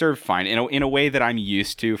fine in a way that I'm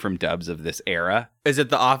used to from dubs of this era. Is it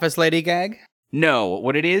the Office Lady gag? No,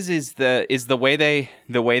 what it is the way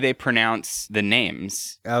they pronounce the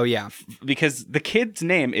names. Oh yeah, because the kid's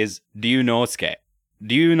name is Ryunosuke,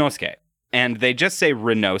 and they just say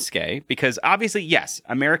Renosuke because obviously yes,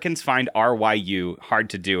 Americans find RYU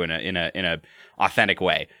hard to do in a authentic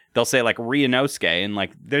way. They'll say Ryunosuke, and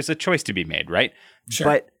there's a choice to be made, right? Sure.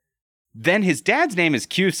 But then his dad's name is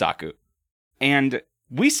Kyusaku, and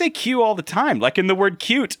we say Q all the time, like in the word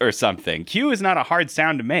cute or something. Q is not a hard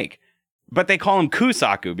sound to make, but they call him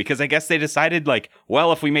Kusaku because I guess they decided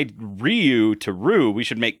if we made Ryu to Ru, we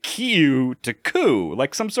should make Kyu to Ku,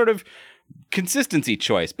 some sort of consistency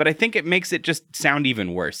choice. But I think it makes it just sound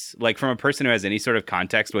even worse, from a person who has any sort of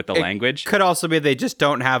context with the language. Could also be they just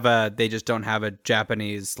don't have a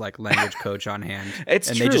Japanese language coach on hand.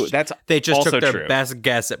 It's true. They just also took their true. best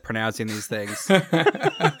guess at pronouncing these things.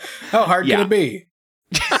 How hard can it be?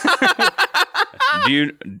 Do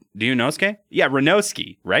you Nosuke? Yeah,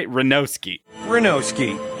 Renoski, right? Renoski.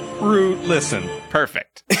 Renoski. Root, listen.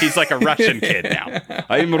 Perfect. He's like a Russian kid now.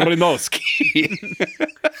 I'm Renoski.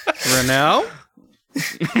 Renault?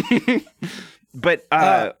 But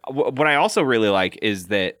what I also really like is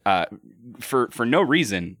that for no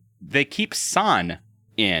reason, they keep San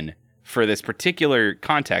in for this particular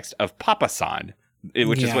context of Papa San,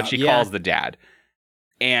 which is what she calls the dad.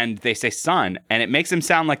 And they say son, and it makes him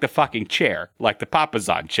sound like the fucking chair, like the Papa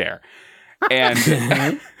San chair. And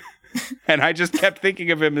and I just kept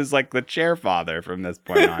thinking of him as like the chair father from this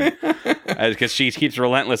point on. Because she keeps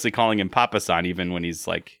relentlessly calling him Papa San, even when he's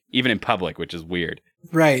like, even in public, which is weird.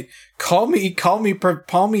 Right. Call me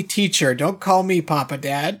teacher. Don't call me Papa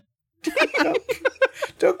Dad.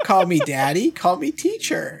 Don't call me daddy. Call me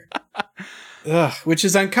teacher. Ugh, which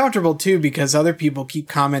is uncomfortable too, because other people keep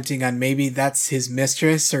commenting on maybe that's his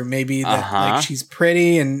mistress, or maybe that like she's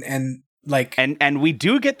pretty and like and we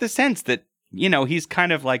do get the sense that, you know, he's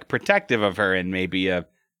kind of like protective of her in maybe a,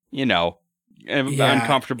 you know,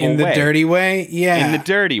 uncomfortable way. In the dirty way? Yeah. In the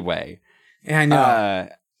dirty way. Yeah, I know.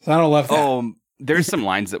 So I don't love that. There's some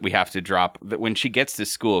lines that we have to drop that when she gets to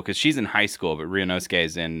school, because she's in high school, but Ryunosuke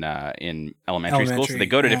is in elementary school, so they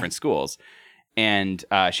go to different schools. And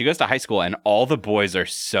she goes to high school, and all the boys are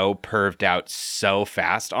so perved out so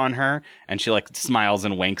fast on her, and she like smiles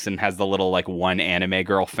and winks and has the little like one anime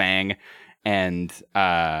girl fang, and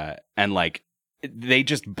like they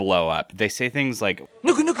just blow up. They say things like,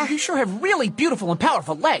 Nuka, you sure have really beautiful and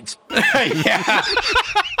powerful legs. Yeah.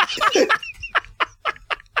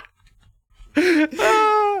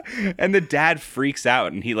 And the dad freaks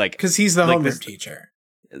out, and he like, because he's the homeroom teacher.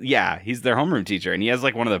 Yeah, he's their homeroom teacher, and he has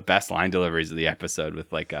like one of the best line deliveries of the episode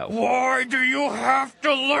with like a, why do you have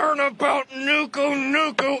to learn about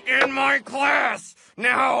Nuku in my class?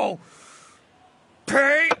 Now,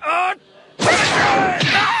 pay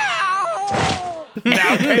attention!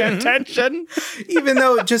 Now pay attention. Even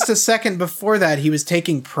though just a second before that, he was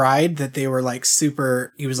taking pride that they were like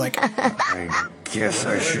super, he was like, I guess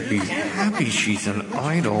I should be happy she's an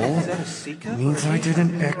idol. Means I did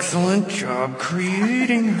an excellent job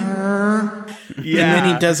creating her. Yeah. And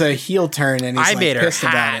then he does a heel turn and he's I like made her pissed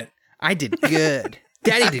about it. I did good.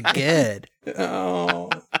 Daddy did good. Oh.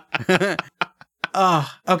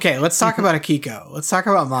 Okay, let's talk about Akiko. Let's talk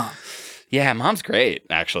about Mom. Yeah, Mom's great,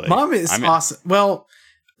 actually. Mom is awesome. Well,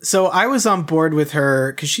 so I was on board with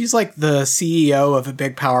her because she's like the CEO of a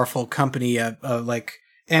big, powerful company, like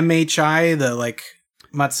MHI, the like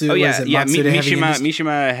Matsu. Oh yeah, Matsuda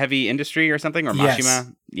Mishima Heavy Industry or something, or yes.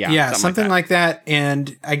 Mashima. Yeah, something like that.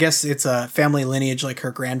 And I guess it's a family lineage. Like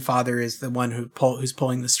her grandfather is the one who's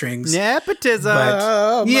pulling the strings. Nepotism.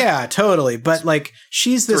 But, yeah, totally. But like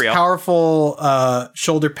she's this powerful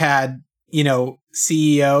shoulder pad, you know,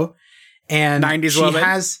 CEO. And 90s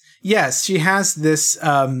woman. She has this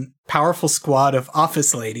powerful squad of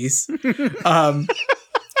office ladies, like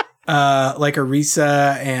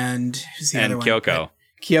Arisa and who's the other one?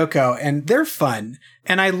 Kyoko, and they're fun.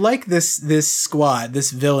 And I like this squad,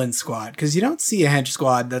 this villain squad, because you don't see a hench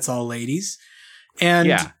squad that's all ladies,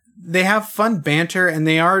 and they have fun banter, and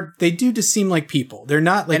they do just seem like people. They're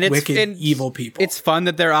not like wicked evil people. It's fun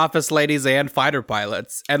that they're office ladies and fighter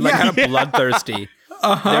pilots, and like kind of bloodthirsty.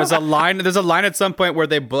 There's a line at some point where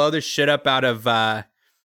they blow the shit up out of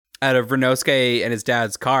Ryunosuke and his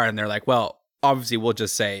dad's car, and they're like, well, obviously we'll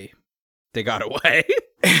just say they got away.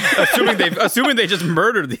 assuming they just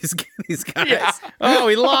murdered these guys. Yeah. Oh,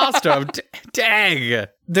 we lost them. Dang.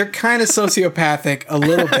 They're kind of sociopathic a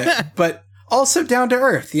little bit, but also down to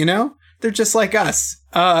earth, you know? They're just like us.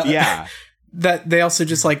 That they also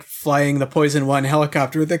just like flying the Poison One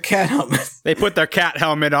helicopter with a cat helmet. They put their cat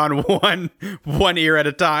helmet on one ear at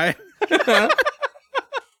a time.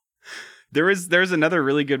 There's another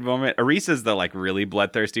really good moment. Arisa's the like really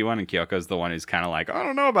bloodthirsty one, and Kyoko's the one who's kind of like, I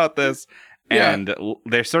don't know about this. And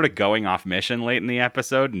they're sort of going off mission late in the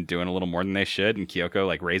episode and doing a little more than they should. And Kyoko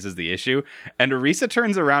like raises the issue, and Arisa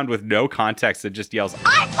turns around with no context and just yells,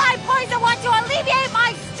 I fly Poison One to alleviate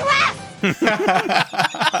my stress.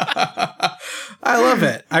 I love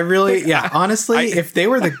it. I really, honestly, if they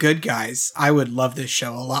were the good guys, I would love this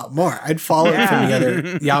show a lot more. I'd follow it from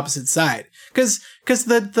the opposite side. Because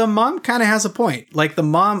the mom kind of has a point. Like the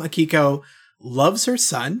mom, Akiko, loves her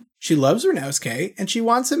son. She loves Ryunosuke, and she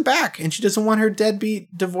wants him back. And she doesn't want her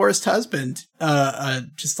deadbeat divorced husband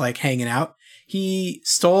just like hanging out. He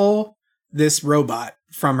stole this robot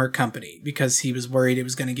from her company because he was worried it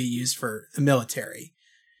was going to get used for the military.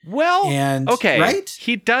 Well, right?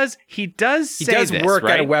 He does work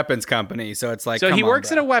at a weapons company, so it's like, so he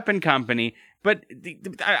works at a weapon company, but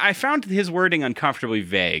I found his wording uncomfortably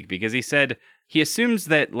vague because he said he assumes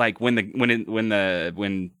that like when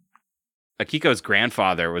Akiko's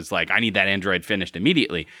grandfather was like, I need that android finished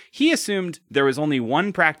immediately, he assumed there was only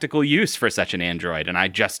one practical use for such an android, and I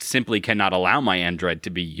just simply cannot allow my android to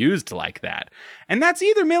be used like that. And that's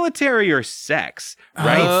either military or sex,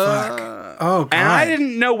 right? Oh, fuck. Oh, God. And I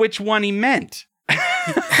didn't know which one he meant.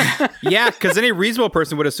 Yeah, because any reasonable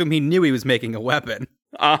person would assume he knew he was making a weapon.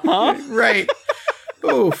 Uh-huh. Right.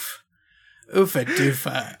 Oof. Oofa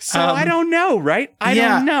doofa. So I don't know, right? I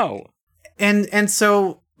don't know. And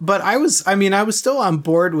so... But I was still on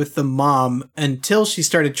board with the mom until she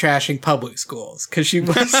started trashing public schools, because she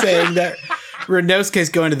was saying that Renosuke's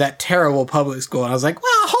going to that terrible public school. And I was like,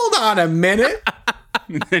 well, hold on a minute.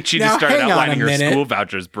 And then she just started outlining her school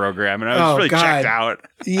vouchers program, and I was really checked out.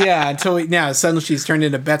 Yeah, until suddenly she's turned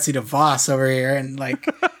into Betsy DeVos over here, and like,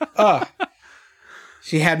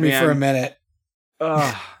 she had me for a minute.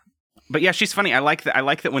 But yeah, she's funny. I like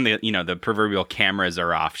that when the proverbial cameras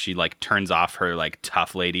are off, she like turns off her like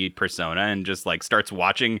tough lady persona and just like starts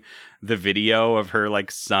watching the video of her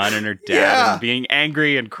like son and her dad and being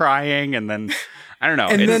angry and crying, and then I don't know.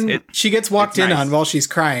 And then she gets walked in on while she's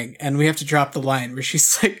crying, and we have to drop the line where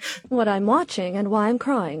she's like, "What I'm watching and why I'm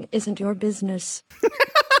crying isn't your business."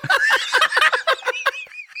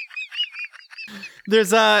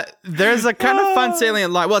 There's a kind of fun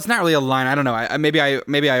salient line. Well, it's not really a line. I don't know. Maybe I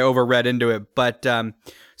overread into it. But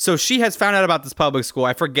so she has found out about this public school.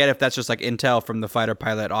 I forget if that's just like intel from the fighter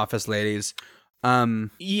pilot office ladies.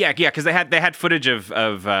 Yeah, because they had footage of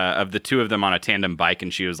the two of them on a tandem bike,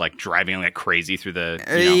 and she was like driving like crazy through the.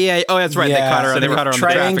 Yeah. Oh, that's right. Yeah, they caught her. so They caught her on the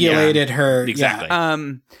traffic. Triangulated her. Exactly. Yeah.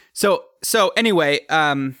 So anyway,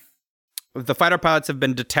 the fighter pilots have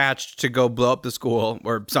been detached to go blow up the school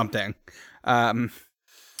or something. Nuku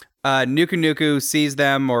Nuku sees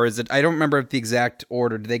them, or is it? I don't remember the exact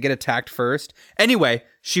order. Do they get attacked first? Anyway,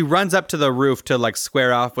 she runs up to the roof to like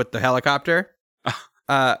square off with the helicopter.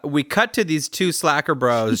 We cut to these two slacker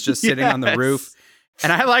bros just sitting on the roof.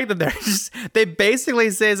 And I like that they basically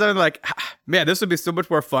say something like, man, this would be so much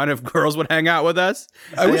more fun if girls would hang out with us.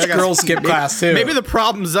 I wish girls skip class too. Maybe the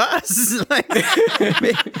problem's us.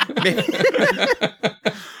 maybe.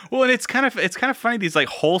 Well, and it's kind of funny, these like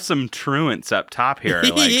wholesome truants up top here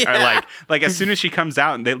are like as soon as she comes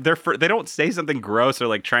out and they don't say something gross or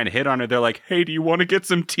like trying to hit on her. They're like, hey, do you want to get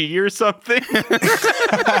some tea or something?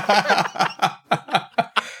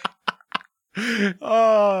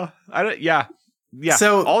 Yeah.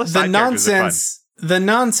 So all the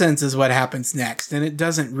nonsense is what happens next, and it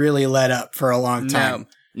doesn't really let up for a long time.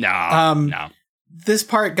 No. This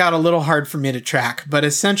part got a little hard for me to track, but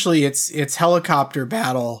essentially it's helicopter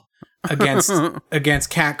battle against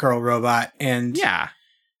Catgirl robot, and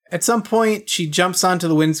at some point she jumps onto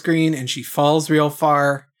the windscreen and she falls real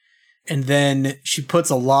far, and then she puts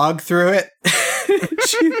a log through it.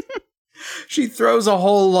 she throws a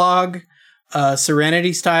whole log.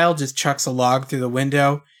 Serenity style, just chucks a log through the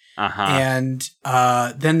window. And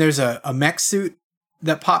then there's a mech suit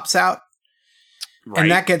that pops out,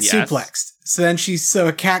 and that gets suplexed. So then a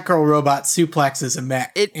Catgirl robot suplexes a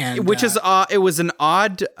mech. It was an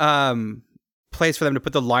odd place for them to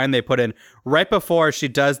put the line they put in. Right before she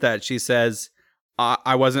does that, she says,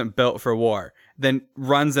 I wasn't built for war. Then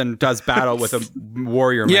runs and does battle with a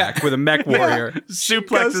warrior mech, with a mech warrior.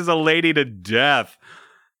 Suplexes a lady to death.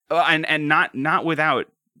 And not without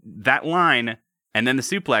that line, and then the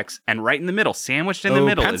suplex, and right in the middle, sandwiched in the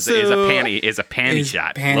middle, is a panty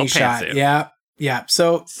shot. Panty shot. Yeah.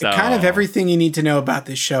 So kind of everything you need to know about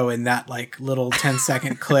this show in that like little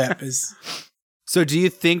 10-second clip is. So do you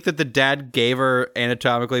think that the dad gave her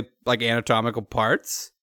anatomical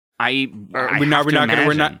parts?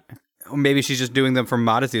 Maybe she's just doing them for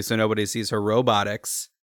modesty, so nobody sees her robotics.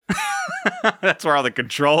 That's where all the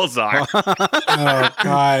controls are. Oh,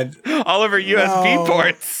 God. All over USB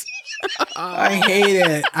ports. I hate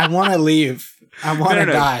it. I want to leave. I want to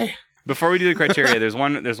die. Before we do the criteria, there's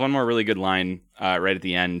one more really good line right at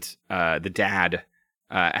the end. The dad,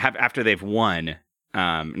 after they've won,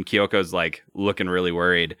 and Kyoko's like looking really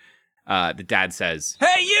worried, the dad says,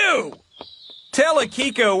 "Hey, you! Tell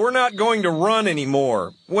Akiko we're not going to run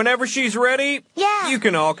anymore. Whenever she's ready, you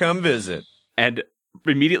can all come visit." And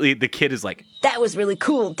immediately the kid is like, "That was really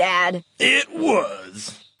cool, Dad." It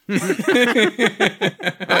was.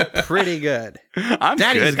 Pretty good.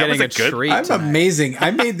 Daddy's getting a treat. I'm amazing.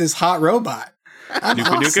 I made this hot robot.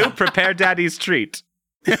 Nuku Nuku, prepare Daddy's treat.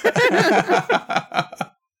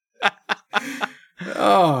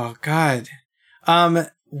 Oh, God.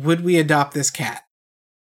 Would we adopt this cat?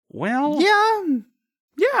 Well, yeah.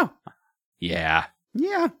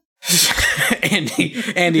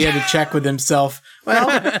 Andy had to check with himself.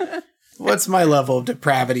 Well, What's my level of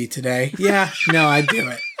depravity today? Yeah, no, I'd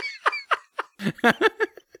do it.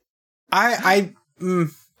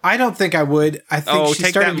 I don't think I would. I think she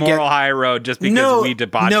take started that moral high road just because we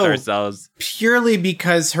debauched ourselves. Purely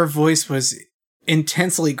because her voice was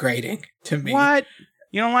intensely grating to me. What?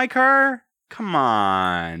 You don't like her? Come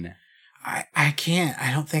on. I can't.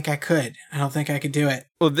 I don't think I could. I don't think I could do it.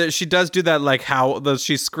 Well, she does do that, like how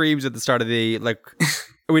she screams at the start of the, like,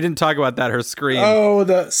 we didn't talk about that, her scream. Oh,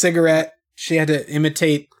 the cigarette. She had to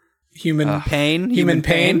imitate human pain. Human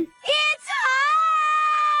pain.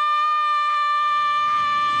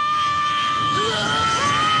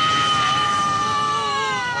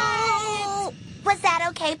 Was that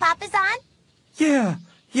okay, Papa Zahn? Yeah.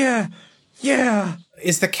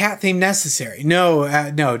 Is the cat theme necessary? No,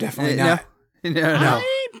 definitely not. No.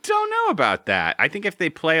 I don't know about that. I think if they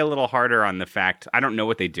play a little harder on the fact, I don't know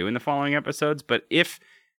what they do in the following episodes, but if,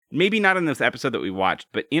 maybe not in this episode that we watched,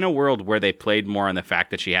 but in a world where they played more on the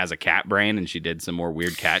fact that she has a cat brain and she did some more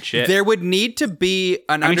weird cat shit. There would need to be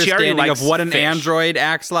an understanding of what an android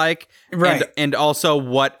acts like, right? And also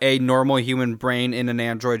what a normal human brain in an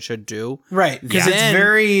android should do, right? Because it's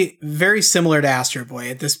very, very similar to Astro Boy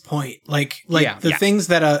at this point. Like the things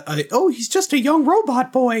that he's just a young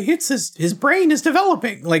robot boy. It's his brain is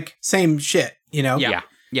developing. Like same shit, you know? Yeah.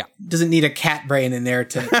 Doesn't need a cat brain in there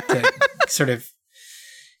to sort of.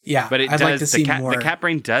 Yeah, but I'd like to see more. The cat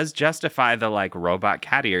brain does justify the like robot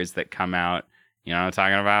cat ears that come out. You know what I'm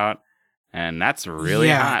talking about? And that's really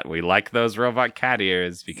hot. We like those robot cat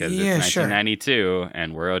ears because it's 1992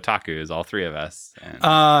 and we're otakus, all three of us.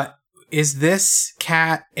 And is this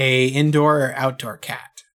cat a indoor or outdoor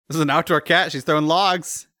cat? This is an outdoor cat. She's throwing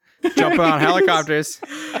logs, jumping on helicopters.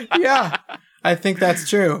 Yeah. I think that's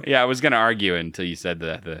true. Yeah, I was going to argue until you said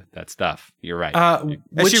that stuff. You're right. And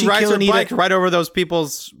she rides her bike right over those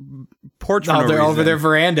people's porch. They're over their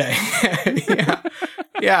veranda.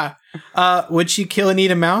 Yeah. Would she kill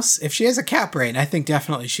Anita Mouse? If she has a cat brain, I think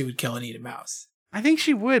definitely she would kill Anita Mouse. I think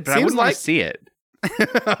she would, but I wouldn't want to see it.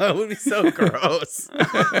 It would be so gross.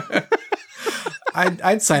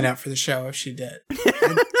 I'd sign up for the show if she did.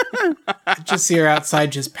 I'd just see her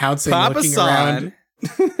outside just pouncing, Papa looking San. around.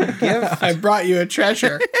 I brought you a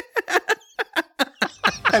treasure.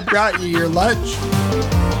 I brought you your lunch.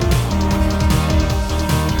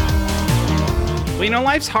 Well, you know,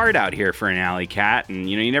 life's hard out here for an alley cat, and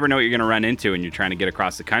you know, you never know what you're going to run into when you're trying to get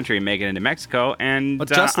across the country and make it into Mexico. And but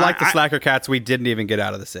just like the Slacker Cats, we didn't even get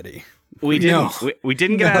out of the city. We didn't. No. We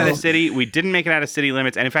didn't get out of the city. We didn't make it out of city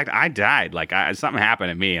limits. And in fact, I died. Like something happened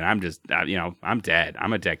to me, and I'm just, I'm dead.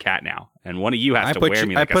 I'm a dead cat now. And one of you has to wear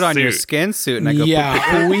me like a suit. I put on your skin suit, and I go.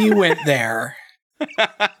 Yeah, we went there.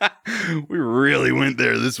 We really went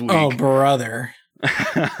there this week. Oh, brother.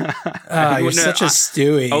 You're such a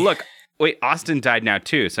Stewie. Oh, look. Wait, Austin died now,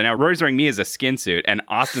 too. So now Rory's wearing me as a skin suit, and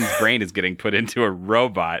Austin's brain is getting put into a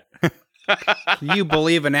robot. Can you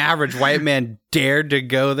believe an average white man dared to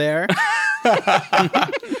go there?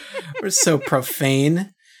 We're so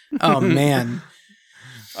profane. Oh, man.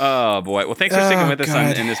 Oh, boy. Well, thanks for sticking with us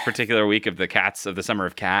in this particular week of the Summer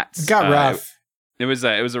of Cats. It got rough. It was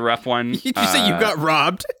a rough one. Did you say you got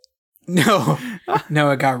robbed? No,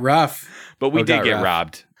 it got rough. But we did get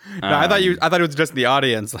robbed. No, I thought it was just the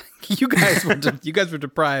audience. Like you guys were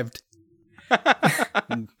deprived.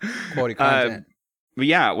 Quality content. But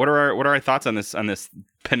yeah, what are our thoughts on this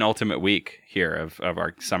penultimate week here of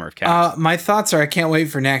our Summer of Cats? My thoughts are I can't wait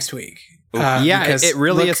for next week. It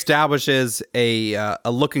really establishes a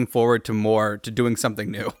looking forward to doing something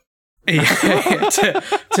new.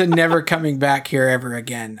 to never coming back here ever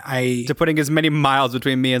again. To putting as many miles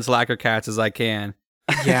between me and Slacker Cats as I can.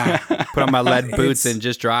 Yeah. Put on my lead boots and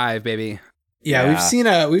just drive, baby. Yeah,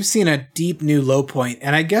 we've seen a deep new low point,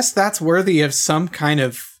 and I guess that's worthy of some kind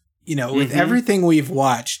of, with everything we've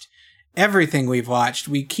watched,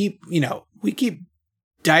 we keep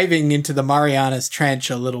diving into the Marianas Trench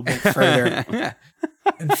a little bit further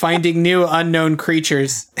and finding new unknown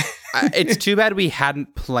creatures. It's too bad we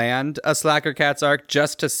hadn't planned a Slacker Cats arc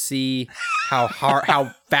just to see how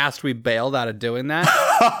fast we bailed out of doing that.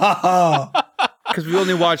 Because we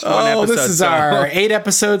only watched one episode. This is our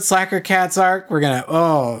 8-episode Slacker Cats arc. We're gonna.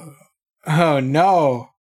 Oh no!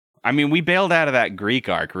 I mean, we bailed out of that Greek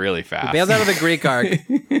arc really fast. We bailed out of the Greek arc.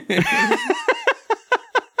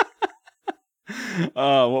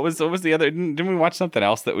 What was the other? Didn't we watch something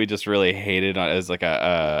else that we just really hated as like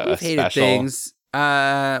a hated special things?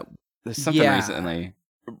 There's something recently.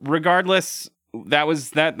 Regardless,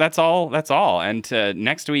 that's all. And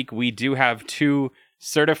next week we do have 2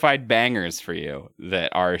 certified bangers for you that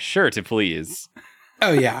are sure to please.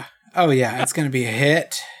 Oh yeah, it's gonna be a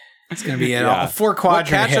hit. It's going to be a 4-quadrant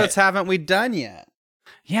cat hit. shows haven't we done yet?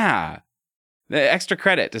 Yeah. The extra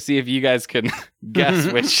credit to see if you guys can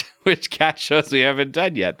guess which cat shows we haven't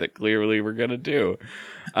done yet that clearly we're going to do.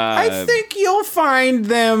 I think you'll find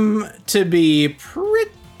them to be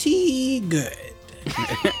pretty good.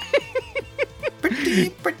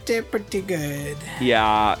 pretty good.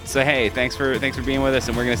 Yeah. So hey, thanks for being with us,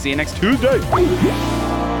 and we're gonna see you next Tuesday.